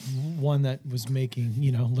one that was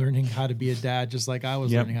learning how to be a dad, just like I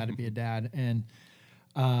was learning how to be a dad. And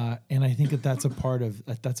I think that's a part of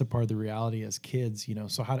the reality as kids,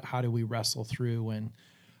 so how do we wrestle through when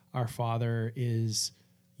our father is,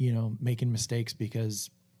 making mistakes because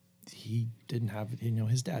he didn't have,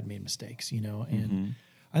 his dad made mistakes, and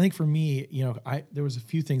I think for me, there was a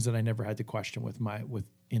few things that I never had to question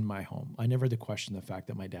in my home. I never had to question the fact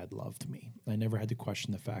that my dad loved me. I never had to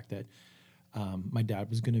question the fact that my dad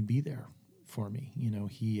was going to be there for me.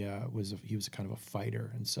 He was kind of a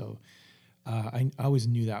fighter, and so I always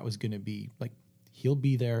knew that was going to be like, he'll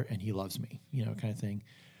be there and he loves me, kind of thing.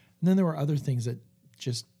 And then there were other things that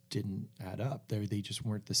just didn't add up. They just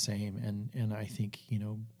weren't the same. And I think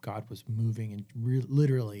God was moving and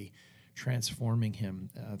literally transforming him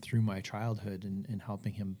through my childhood and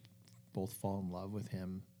helping him both fall in love with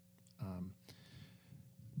him,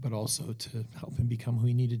 but also to help him become who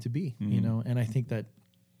he needed to be, And I think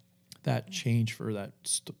that change for that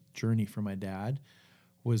journey for my dad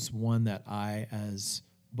was one that I, as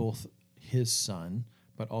both his son,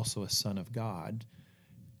 but also a son of God,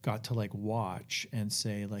 got to like watch and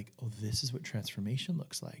say like, oh, this is what transformation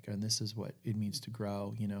looks like. And this is what it means to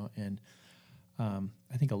grow, and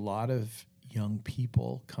I think a lot of young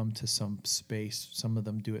people come to some space. Some of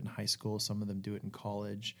them do it in high school. Some of them do it in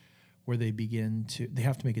college, where they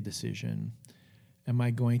have to make a decision. Am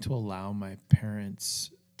I going to allow my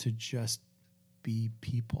parents to just be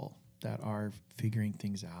people that are figuring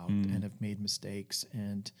things out and have made mistakes,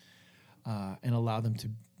 and allow them to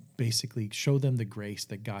basically show them the grace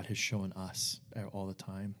that God has shown us all the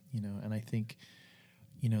time, And I think,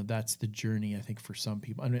 that's the journey. I think for some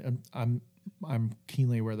people, I'm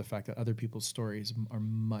keenly aware of the fact that other people's stories are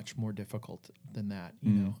much more difficult than that,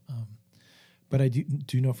 But I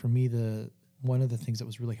do know for me, one of the things that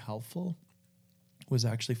was really helpful was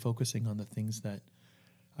actually focusing on the things that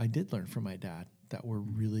I did learn from my dad that were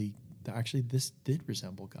really, that actually this did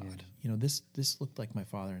resemble God. Yeah. This looked like my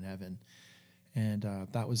Father in heaven, and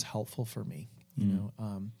that was helpful for me,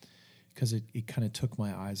 because it kind of took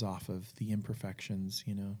my eyes off of the imperfections,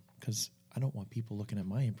 because I don't want people looking at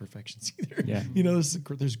my imperfections either. Yeah.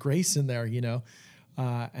 There's grace in there,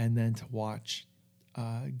 and then to watch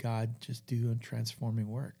God just do a transforming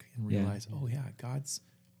work and realize, oh yeah, God's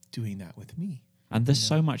doing that with me. And there's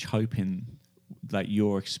so much hope in like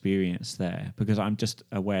your experience there, because I'm just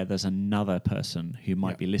aware there's another person who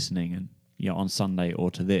might be listening and on Sunday or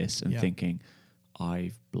to this and thinking,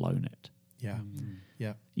 I've blown it. Yeah.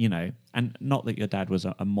 Yeah. And not that your dad was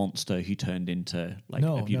a monster who turned into like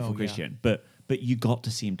a beautiful Christian, but you got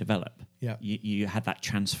to see him develop. Yeah. You had that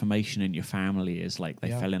transformation in your family, as like they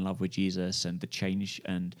fell in love with Jesus, and the change,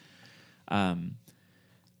 and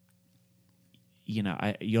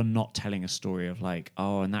you're not telling a story of like,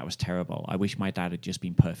 oh, and that was terrible. I wish my dad had just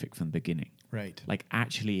been perfect from the beginning. Right. Like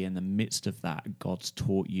actually in the midst of that, God's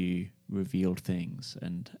taught you, revealed things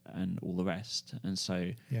and all the rest. And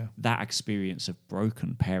so that experience of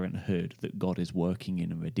broken parenthood that God is working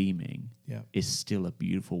in and redeeming is still a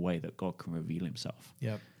beautiful way that God can reveal himself.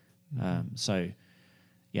 Yep. So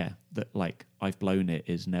that like I've blown it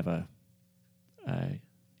is never the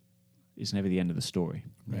end of the story.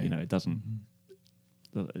 Right. It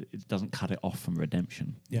doesn't cut it off from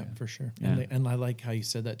redemption. Yeah, for sure. Yeah. And I like how you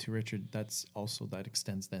said that too, Richard. That's also, that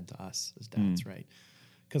extends then to us as dads, right?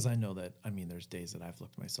 Because I know that, there's days that I've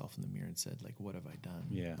looked myself in the mirror and said, like, what have I done?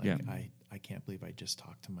 Yeah. Like, I can't believe I just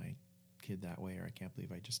talked to my kid that way, or I can't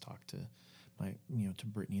believe I just talked to my, to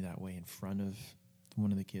Brittany that way in front of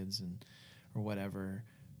one of the kids or whatever.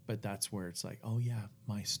 But that's where it's like, oh yeah,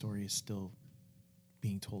 my story is still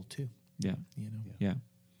being told too. Yeah. Yeah.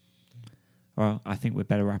 Well, I think we'd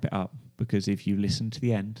better wrap it up, because if you listen to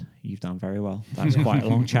the end, you've done very well. That's quite a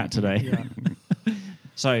long chat today.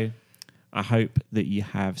 So I hope that you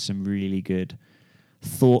have some really good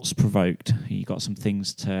thoughts provoked. You got some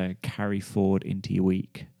things to carry forward into your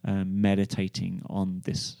week, meditating on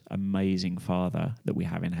this amazing Father that we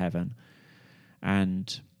have in heaven,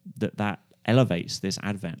 and that elevates this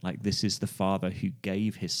Advent. Like, this is the Father who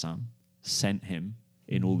gave his Son, sent him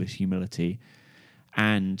in all this humility.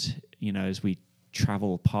 And, you know, as we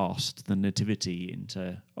travel past the nativity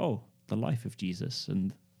into, the life of Jesus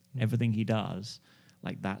and everything he does,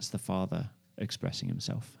 like, that's the Father expressing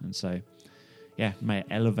himself. And so, yeah, may it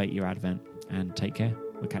elevate your Advent, and take care.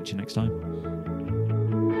 We'll catch you next time.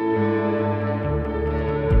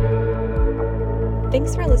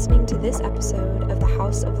 Thanks for listening to this episode of the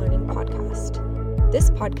House of Learning podcast. This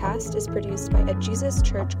podcast is produced by A Jesus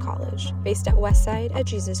Church College, based at Westside A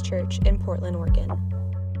Jesus Church in Portland, Oregon.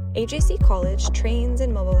 AJC College trains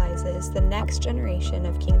and mobilizes the next generation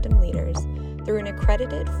of kingdom leaders through an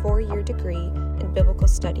accredited 4-year degree in biblical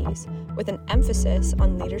studies with an emphasis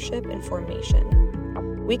on leadership and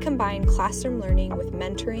formation. We combine classroom learning with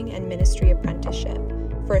mentoring and ministry apprenticeship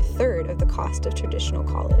for a third of the cost of traditional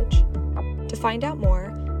college. To find out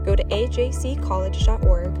more, go to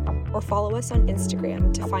ajccollege.org or follow us on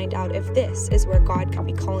Instagram to find out if this is where God could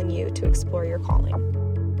be calling you to explore your calling.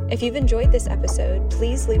 If you've enjoyed this episode,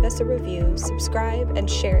 please leave us a review, subscribe, and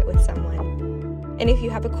share it with someone. And if you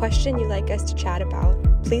have a question you'd like us to chat about,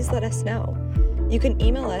 please let us know. You can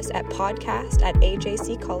email us at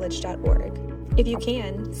podcast@ajccollege.org. If you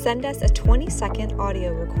can, send us a 20-second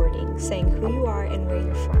audio recording saying who you are and where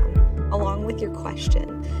you're from, along with your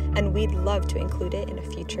question, and we'd love to include it in a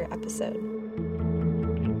future episode.